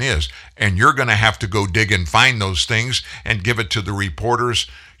misinformation is, and you're going to have to go dig and find those things and give it to the reporters,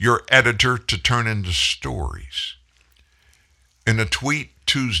 your editor, to turn into stories. In a tweet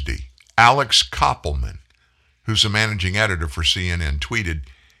Tuesday, Alex Koppelman, who's a managing editor for CNN, tweeted,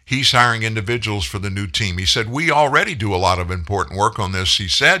 he's hiring individuals for the new team. He said, we already do a lot of important work on this, he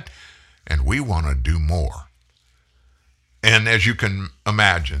said, and we want to do more. And as you can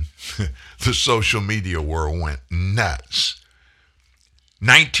imagine, the social media world went nuts.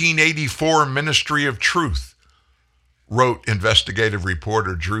 1984 Ministry of Truth wrote investigative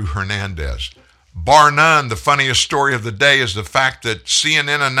reporter Drew Hernandez. Bar none, the funniest story of the day is the fact that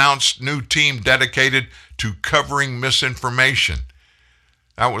CNN announced new team dedicated to covering misinformation.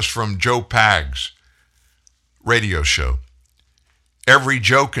 That was from Joe Pagg's radio show. Every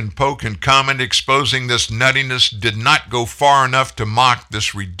joke and poke and comment exposing this nuttiness did not go far enough to mock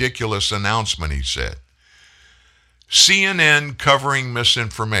this ridiculous announcement, he said. CNN covering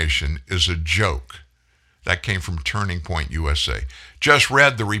misinformation is a joke. That came from Turning Point USA. Just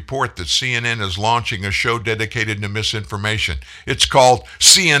read the report that CNN is launching a show dedicated to misinformation. It's called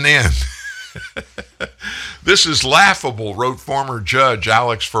CNN. This is laughable, wrote former judge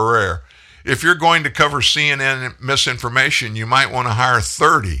Alex Ferrer. If you're going to cover CNN misinformation, you might want to hire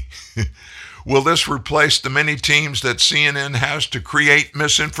 30. Will this replace the many teams that CNN has to create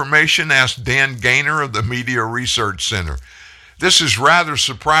misinformation? Asked Dan Gaynor of the Media Research Center. This is rather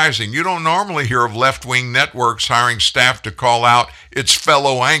surprising. You don't normally hear of left-wing networks hiring staff to call out its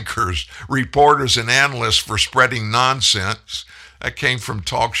fellow anchors, reporters, and analysts for spreading nonsense. That came from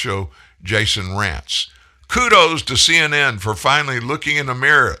talk show Jason Rantz. Kudos to CNN for finally looking in the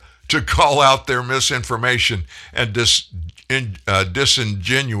mirror to call out their misinformation and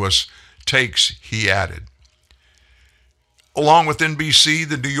disingenuous takes, he added. Along with NBC,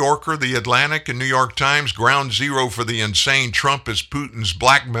 The New Yorker, The Atlantic, and New York Times, ground zero for the insane Trump is Putin's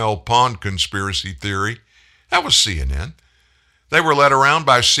blackmail pawn conspiracy theory. That was CNN. They were led around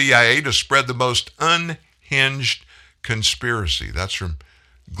by CIA to spread the most unhinged conspiracy. That's from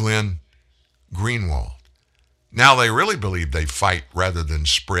Glenn Greenwald. Now they really believe they fight rather than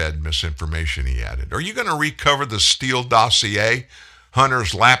spread misinformation, he added. Are you going to recover the Steele dossier,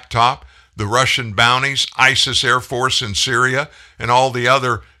 Hunter's laptop, the Russian bounties, ISIS Air Force in Syria, and all the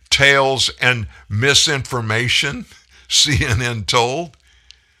other tales and misinformation CNN told?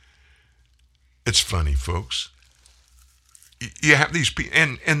 It's funny, folks. You have these people,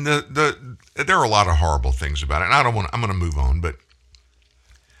 and there are a lot of horrible things about it, and I'm going to move on, but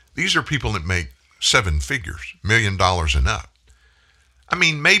these are people that make 7 figures, $1 million and up. I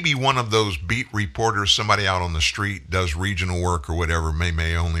mean, maybe one of those beat reporters, somebody out on the street, does regional work or whatever,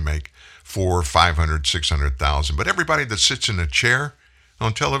 may only make 400, 500, 600,000. But everybody that sits in a chair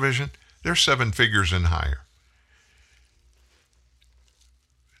on television, they're 7 figures and higher.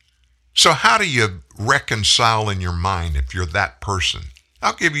 So how do you reconcile in your mind if you're that person?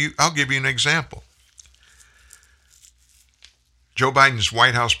 I'll give you an example. Joe Biden's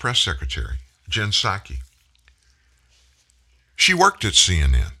White House press secretary, Jen Psaki. She worked at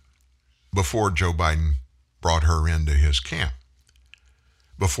CNN before Joe Biden brought her into his camp.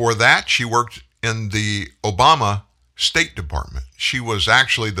 Before that, she worked in the Obama State Department. She was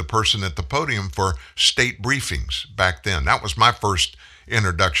actually the person at the podium for state briefings back then. That was my first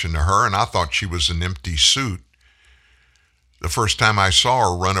introduction to her, and I thought she was an empty suit the first time I saw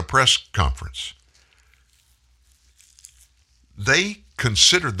her run a press conference. They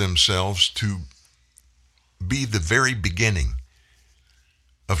considered themselves to be the very beginning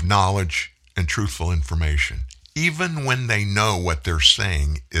of knowledge and truthful information, even when they know what they're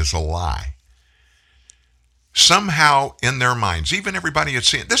saying is a lie. Somehow in their minds, even everybody at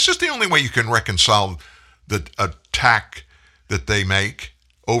CNN, this is the only way you can reconcile the attack that they make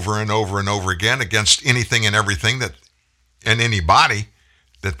over and over and over again against anything and everything that, and anybody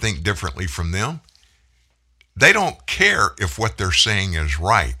that think differently from them. They don't care if what they're saying is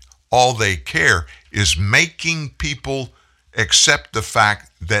right. All they care is making people accept the fact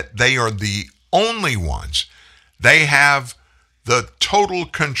that they are the only ones. They have the total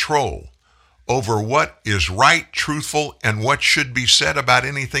control over what is right, truthful, and what should be said about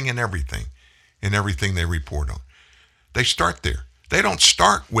anything and everything they report on. They start there. They don't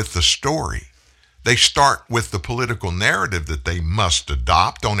start with the story. They start with the political narrative that they must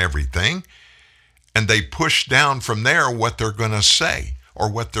adopt on everything, and they push down from there what they're going to say or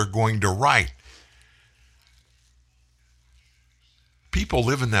what they're going to write. People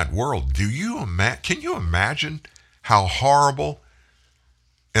live in that world. Can you imagine how horrible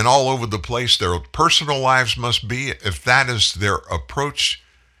and all over the place their personal lives must be if that is their approach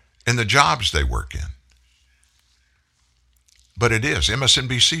in the jobs they work in? But it is.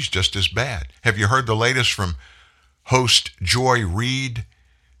 MSNBC's just as bad. Have you heard the latest from host Joy Reid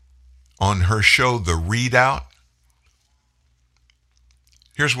on her show, The Readout?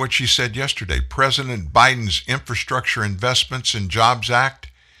 Here's what she said yesterday. President Biden's Infrastructure Investments and Jobs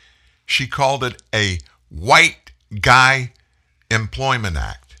Act, she called it a white guy employment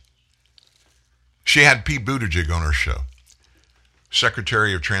act. She had Pete Buttigieg on her show,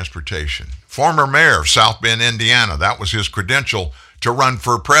 Secretary of Transportation, former mayor of South Bend, Indiana. That was his credential to run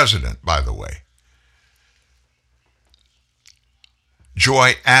for president, by the way.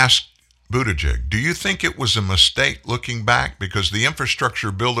 Joy asked Buttigieg, do you think it was a mistake looking back? Because the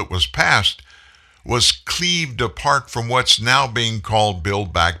infrastructure bill that was passed was cleaved apart from what's now being called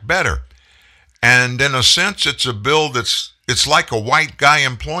Build Back Better. And in a sense, it's a bill it's like a white guy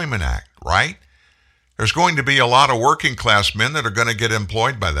employment act, right? There's going to be a lot of working class men that are going to get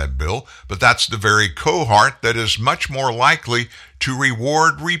employed by that bill, but that's the very cohort that is much more likely to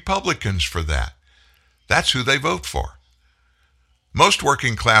reward Republicans for that. That's who they vote for. Most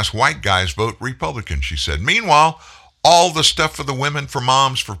working class white guys vote Republican, she said. Meanwhile, all the stuff for the women, for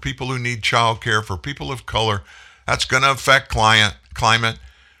moms, for people who need child care, for people of color, that's going to affect climate,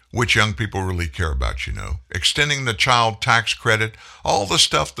 which young people really care about, you know. Extending the child tax credit, all the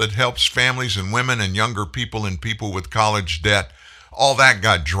stuff that helps families and women and younger people and people with college debt, all that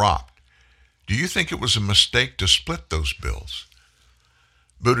got dropped. Do you think it was a mistake to split those bills?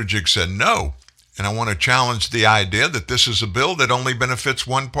 Buttigieg said no, and I want to challenge the idea that this is a bill that only benefits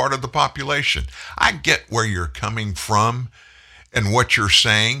one part of the population. I get where you're coming from and what you're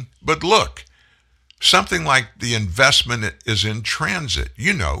saying, but look, something like the investment is in transit.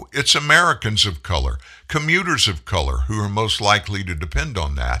 You know, it's Americans of color, commuters of color who are most likely to depend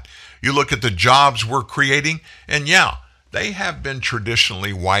on that. You look at the jobs we're creating, and yeah, they have been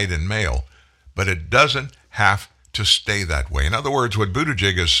traditionally white and male, but it doesn't have to stay that way. In other words, what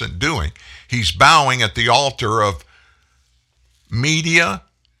Buttigieg is doing, he's bowing at the altar of media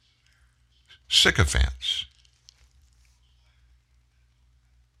sycophants.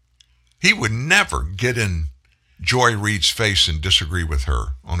 He would never get in Joy Reid's face and disagree with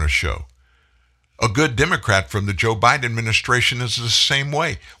her on a show. A good Democrat from the Joe Biden administration is the same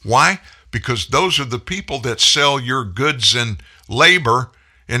way. Why? Because those are the people that sell your goods and labor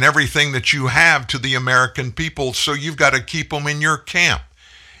and everything that you have to the American people, so you've got to keep them in your camp.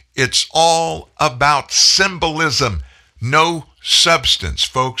 It's all about symbolism, no substance,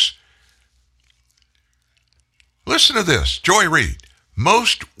 folks. Listen to this, Joy Reid.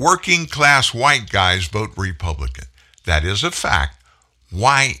 Most working class white guys vote Republican. That is a fact.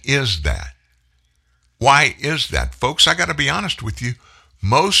 Why is that? Why is that? Folks, I got to be honest with you.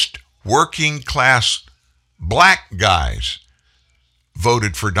 Most working class black guys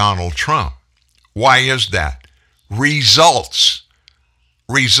voted for Donald Trump. Why is that? Results.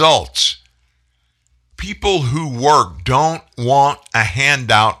 People who work don't want a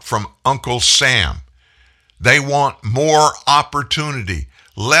handout from Uncle Sam. They want more opportunity,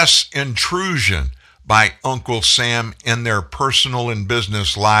 less intrusion by Uncle Sam in their personal and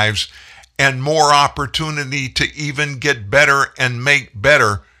business lives, and more opportunity to even get better and make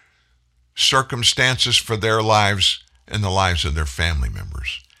better circumstances for their lives and the lives of their family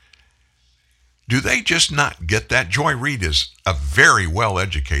members. Do they just not get that? Joy Reid is a very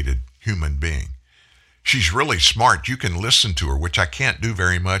well-educated human being. She's really smart. You can listen to her, which I can't do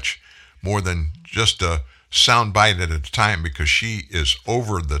very much more than just a soundbite at a time, because she is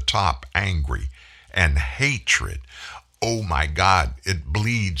over the top angry and hatred. Oh my God, it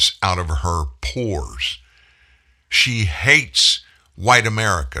bleeds out of her pores. She hates white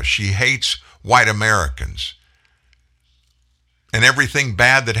America. She hates white Americans. And everything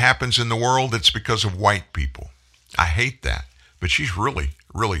bad that happens in the world, it's because of white people. I hate that. But she's really,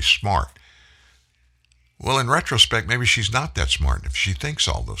 really smart. Well, in retrospect, maybe she's not that smart if she thinks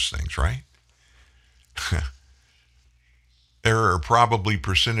all those things, right? There are probably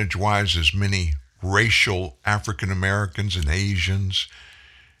percentage-wise as many racial African Americans and Asians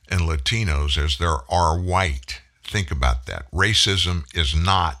and Latinos as there are white. Think about that. Racism is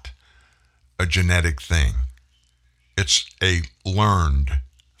not a genetic thing. It's a learned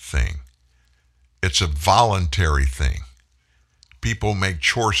thing. It's a voluntary thing. People make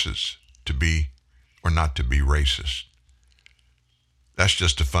choices to be or not to be racist. That's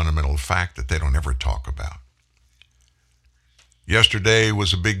just a fundamental fact that they don't ever talk about. Yesterday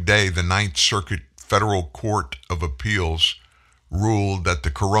was a big day. The Ninth Circuit Federal Court of Appeals ruled that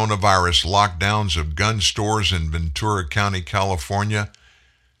the coronavirus lockdowns of gun stores in Ventura County, California,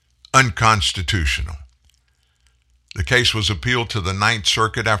 unconstitutional. The case was appealed to the Ninth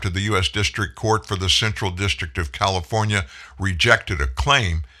Circuit after the U.S. District Court for the Central District of California rejected a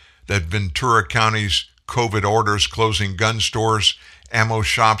claim that Ventura County's COVID orders closing gun stores, ammo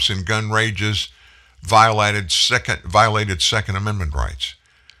shops, and gun ranges violated Second Amendment rights.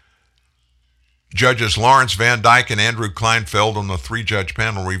 Judges Lawrence Van Dyke and Andrew Kleinfeld on the three-judge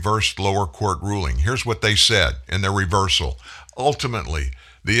panel reversed lower court ruling. Here's what they said in their reversal. Ultimately,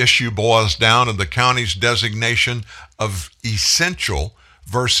 the issue boils down to the county's designation of essential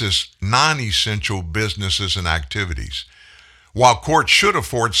versus non-essential businesses and activities. While courts should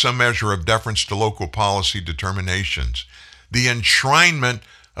afford some measure of deference to local policy determinations, the enshrinement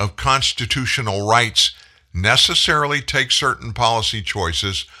of constitutional rights necessarily takes certain policy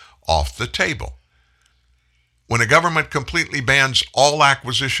choices off the table. When a government completely bans all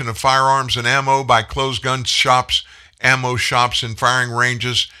acquisition of firearms and ammo by closed gun shops, ammo shops, and firing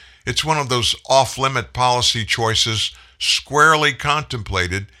ranges, it's one of those off-limit policy choices squarely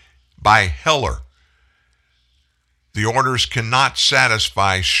contemplated by Heller. The orders cannot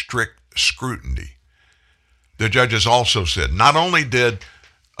satisfy strict scrutiny. The judges also said not only did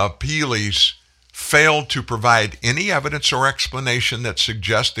appellees fail to provide any evidence or explanation that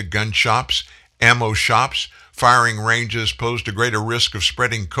suggests that gun shops, ammo shops, firing ranges posed a greater risk of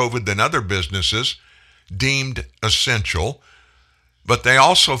spreading COVID than other businesses deemed essential, but they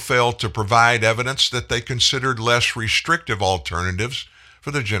also failed to provide evidence that they considered less restrictive alternatives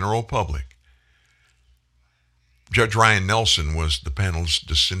for the general public. Judge Ryan Nelson was the panel's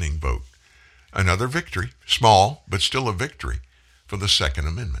dissenting vote. Another victory, small, but still a victory for the Second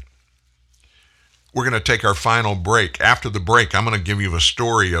Amendment. We're going to take our final break. After the break, I'm going to give you a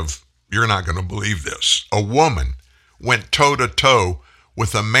story of, you're not going to believe this. A woman went toe-to-toe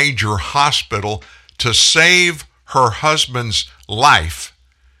with a major hospital to save her husband's life.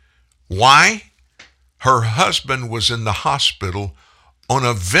 Why? Her husband was in the hospital on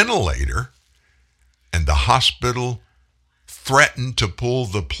a ventilator, and the hospital threatened to pull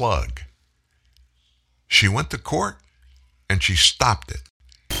the plug. She went to court, and she stopped it.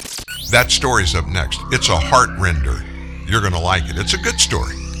 That story's up next. It's a heart-render. You're going to like it. It's a good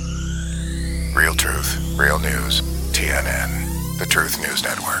story. Real truth, real news. TNN, the Truth News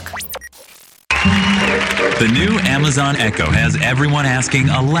Network. The new Amazon Echo has everyone asking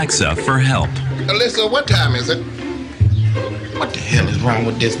Alexa for help. Alexa, what time is it? What the hell is wrong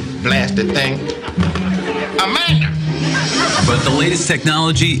with this blasted thing? Amanda! But the latest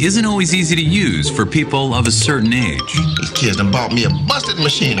technology isn't always easy to use for people of a certain age. These kids done bought me a busted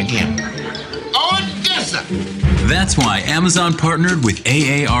machine again. Odessa! That's why Amazon partnered with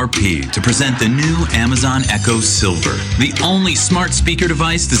AARP to present the new Amazon Echo Silver, the only smart speaker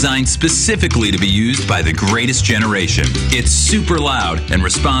device designed specifically to be used by the greatest generation. It's super loud and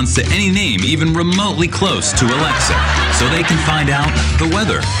responds to any name even remotely close to Alexa, so they can find out the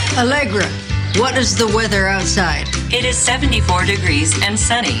weather. Allegra, what is the weather outside? It is 74 degrees and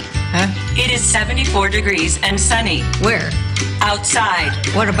sunny. Huh? It is 74 degrees and sunny. Where? Outside.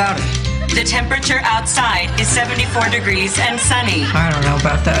 What about it? The temperature outside is 74 degrees and sunny. I don't know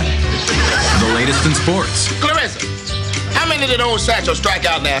about that. The latest in sports. Clarissa, how many did old Satchel strike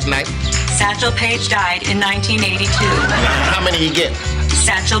out last night? Satchel Paige died in 1982. How many he get?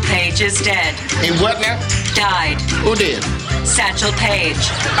 Satchel Paige is dead. He what now? Died. Who did? Satchel Paige.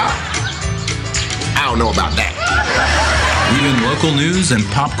 I don't know about that. Even local news and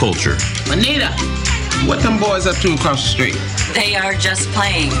pop culture. Anita, what them boys up to across the street? They are just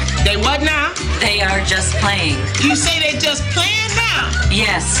playing. They what now? They are just playing. You say they just playing now?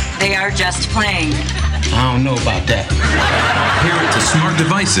 Yes, they are just playing. I don't know about that. Pair it to smart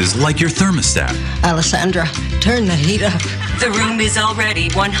devices like your thermostat. Alessandra, turn the heat up. The room is already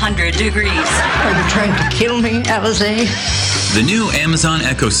 100 degrees. Are you trying to kill me, Alize? The new Amazon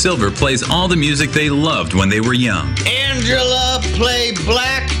Echo Silver plays all the music they loved when they were young. Angela, play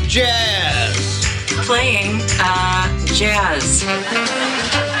black jazz. Playing jazz.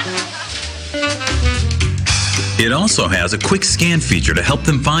 It also has a quick scan feature to help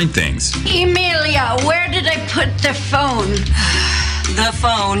them find things. Emilia, where did I put the phone? The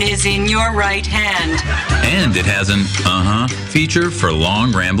phone is in your right hand. And it has an feature for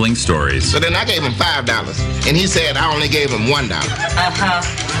long rambling stories. So then I gave him $5, and he said I only gave him $1.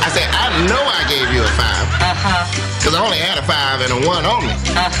 I said, I know I gave you a $5. Because I only had a 5 and a 1 on me.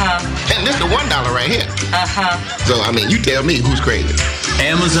 And this is the $1 right here. So, I mean, you tell me who's crazy.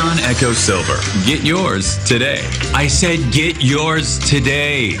 Amazon Echo Silver. Get yours today. I said get yours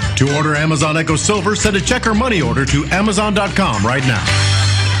today. To order Amazon Echo Silver, send a check or money order to Amazon.com right now.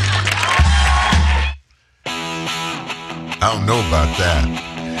 I don't know about that.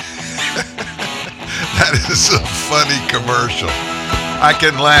 That is a funny commercial. I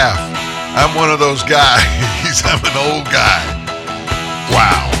can laugh. I'm one of those guys. I'm an old guy.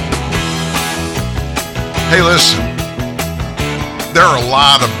 Wow. Hey, listen. There are a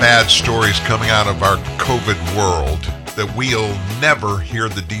lot of bad stories coming out of our COVID world that we'll never hear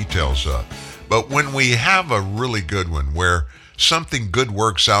the details of. But when we have a really good one where something good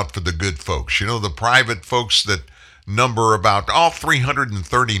works out for the good folks, you know, the private folks that number about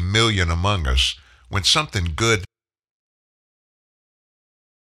 330 million among us, when something good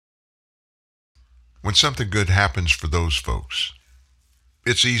happens for those folks,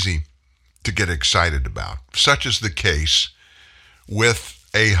 it's easy to get excited about. Such is the case with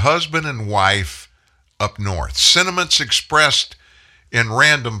a husband and wife up north. Sentiments expressed in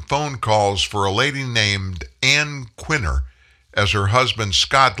random phone calls for a lady named Ann Quinner as her husband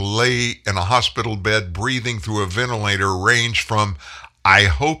Scott lay in a hospital bed breathing through a ventilator range from "I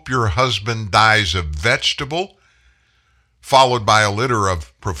hope your husband dies of vegetable," followed by a litter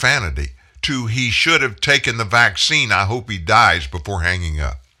of profanity, to "he should have taken the vaccine, I hope he dies," before hanging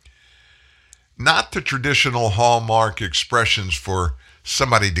up. Not the traditional hallmark expressions for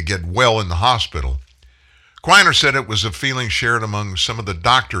somebody to get well in the hospital. Quiner said it was a feeling shared among some of the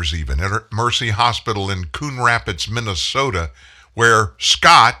doctors even at Mercy Hospital in Coon Rapids, Minnesota, where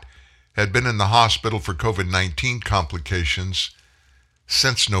Scott had been in the hospital for COVID-19 complications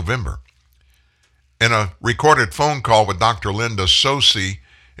since November. In a recorded phone call with Dr. Linda Sosi,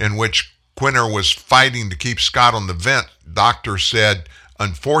 in which Quinner was fighting to keep Scott on the vent, doctor said,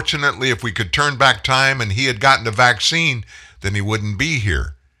 "Unfortunately, if we could turn back time and he had gotten the vaccine, then he wouldn't be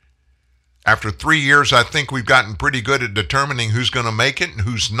here. After 3 years, I think we've gotten pretty good at determining who's going to make it and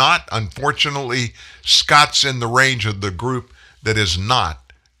who's not. Unfortunately, Scott's in the range of the group that is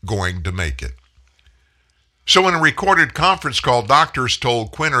not going to make it." So in a recorded conference call, doctors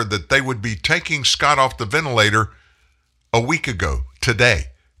told Quinner that they would be taking Scott off the ventilator a week ago today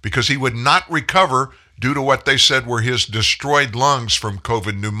because he would not recover due to what they said were his destroyed lungs from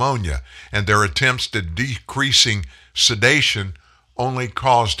COVID pneumonia, and their attempts at decreasing sedation only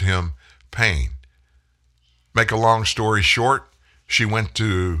caused him pain. Make a long story short, she went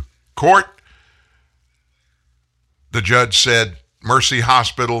to court. The judge said, "Mercy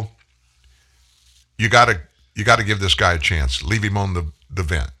Hospital, you got to give this guy a chance. Leave him on the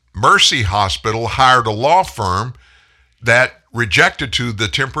vent." Mercy Hospital hired a law firm that rejected the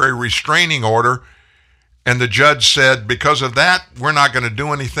temporary restraining order, and the judge said, because of that, we're not going to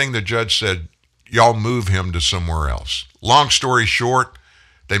do anything. The judge said, y'all move him to somewhere else. Long story short,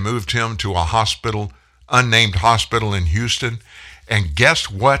 they moved him to a hospital, unnamed hospital in Houston, and guess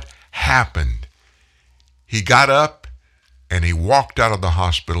what happened? He got up and he walked out of the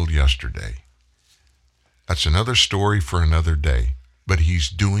hospital yesterday. That's another story for another day, but he's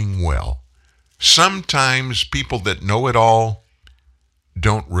doing well. Sometimes people that know it all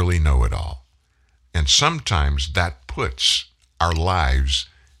don't really know it all. And sometimes that puts our lives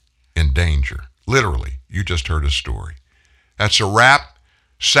in danger. Literally, you just heard a story. That's a wrap.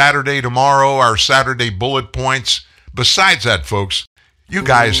 Saturday tomorrow, our Saturday bullet points. Besides that, folks, you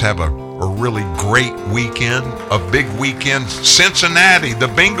guys have a really great weekend, a big weekend. Cincinnati, the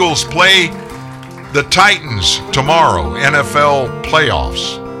Bengals play the Titans tomorrow, NFL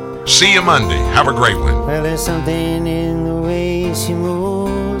playoffs. See you Monday. Have a great one. Well, there's something in the way she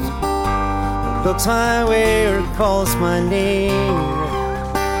moves. Looks my way or calls my name.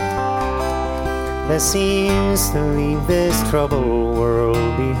 That seems to leave this troubled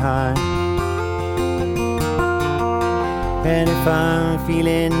world behind. And if I'm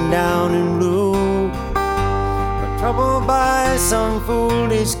feeling down and blue, or troubled by some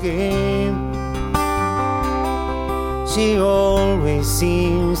foolish game, she always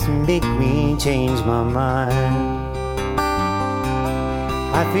seems to make me change my mind.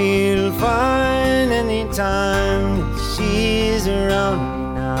 I feel fine anytime she's around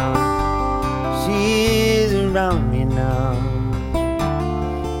me now. She's around me now,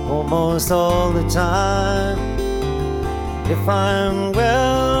 almost all the time. If I'm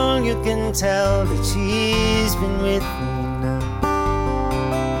well, you can tell that she's been with me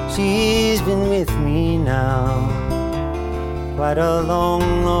now. She's been with me now quite a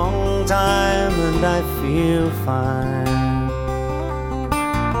long, long time, and I feel fine.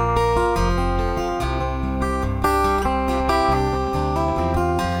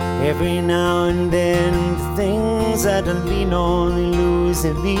 Every now and then the things that I lean on, they lose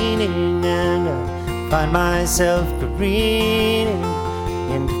their meaning, and I find myself careening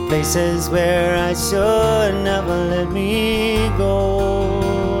into places where I should never let me go.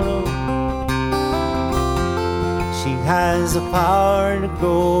 She has the power to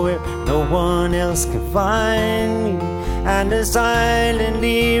go where no one else can find me, and to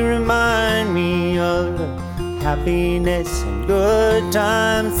silently remind me of the happiness and good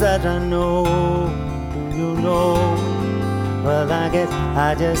times that I know. Do you know? Well, I guess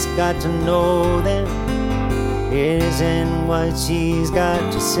I just got to know that it isn't what she's got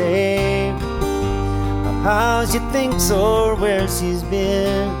to say, or how she thinks or where she's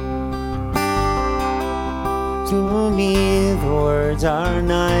been. To me, the words are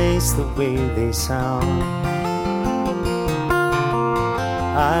nice the way they sound.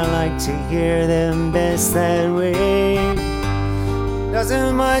 I like to hear them best that way.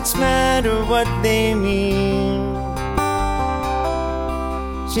 Doesn't much matter what they mean.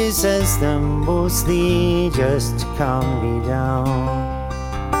 She says them mostly just to calm me down.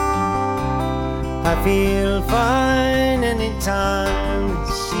 I feel fine anytime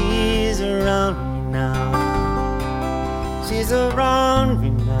she's around me now. She's around me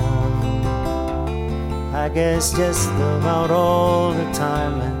now. I guess just about all the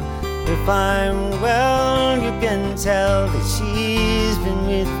time. And if I'm well, you can tell that she's been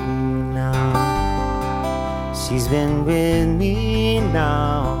with me now. She's been with me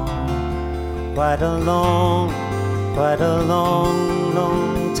now quite a long,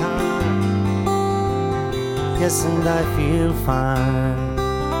 long time. Yes, and I feel fine.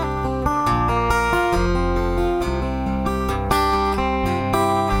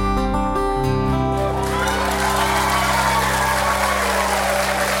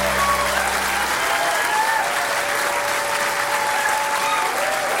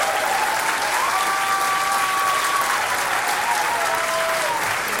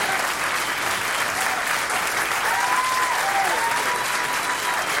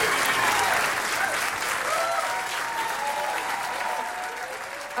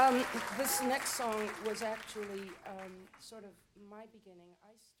 This next song was actually sort of my beginning.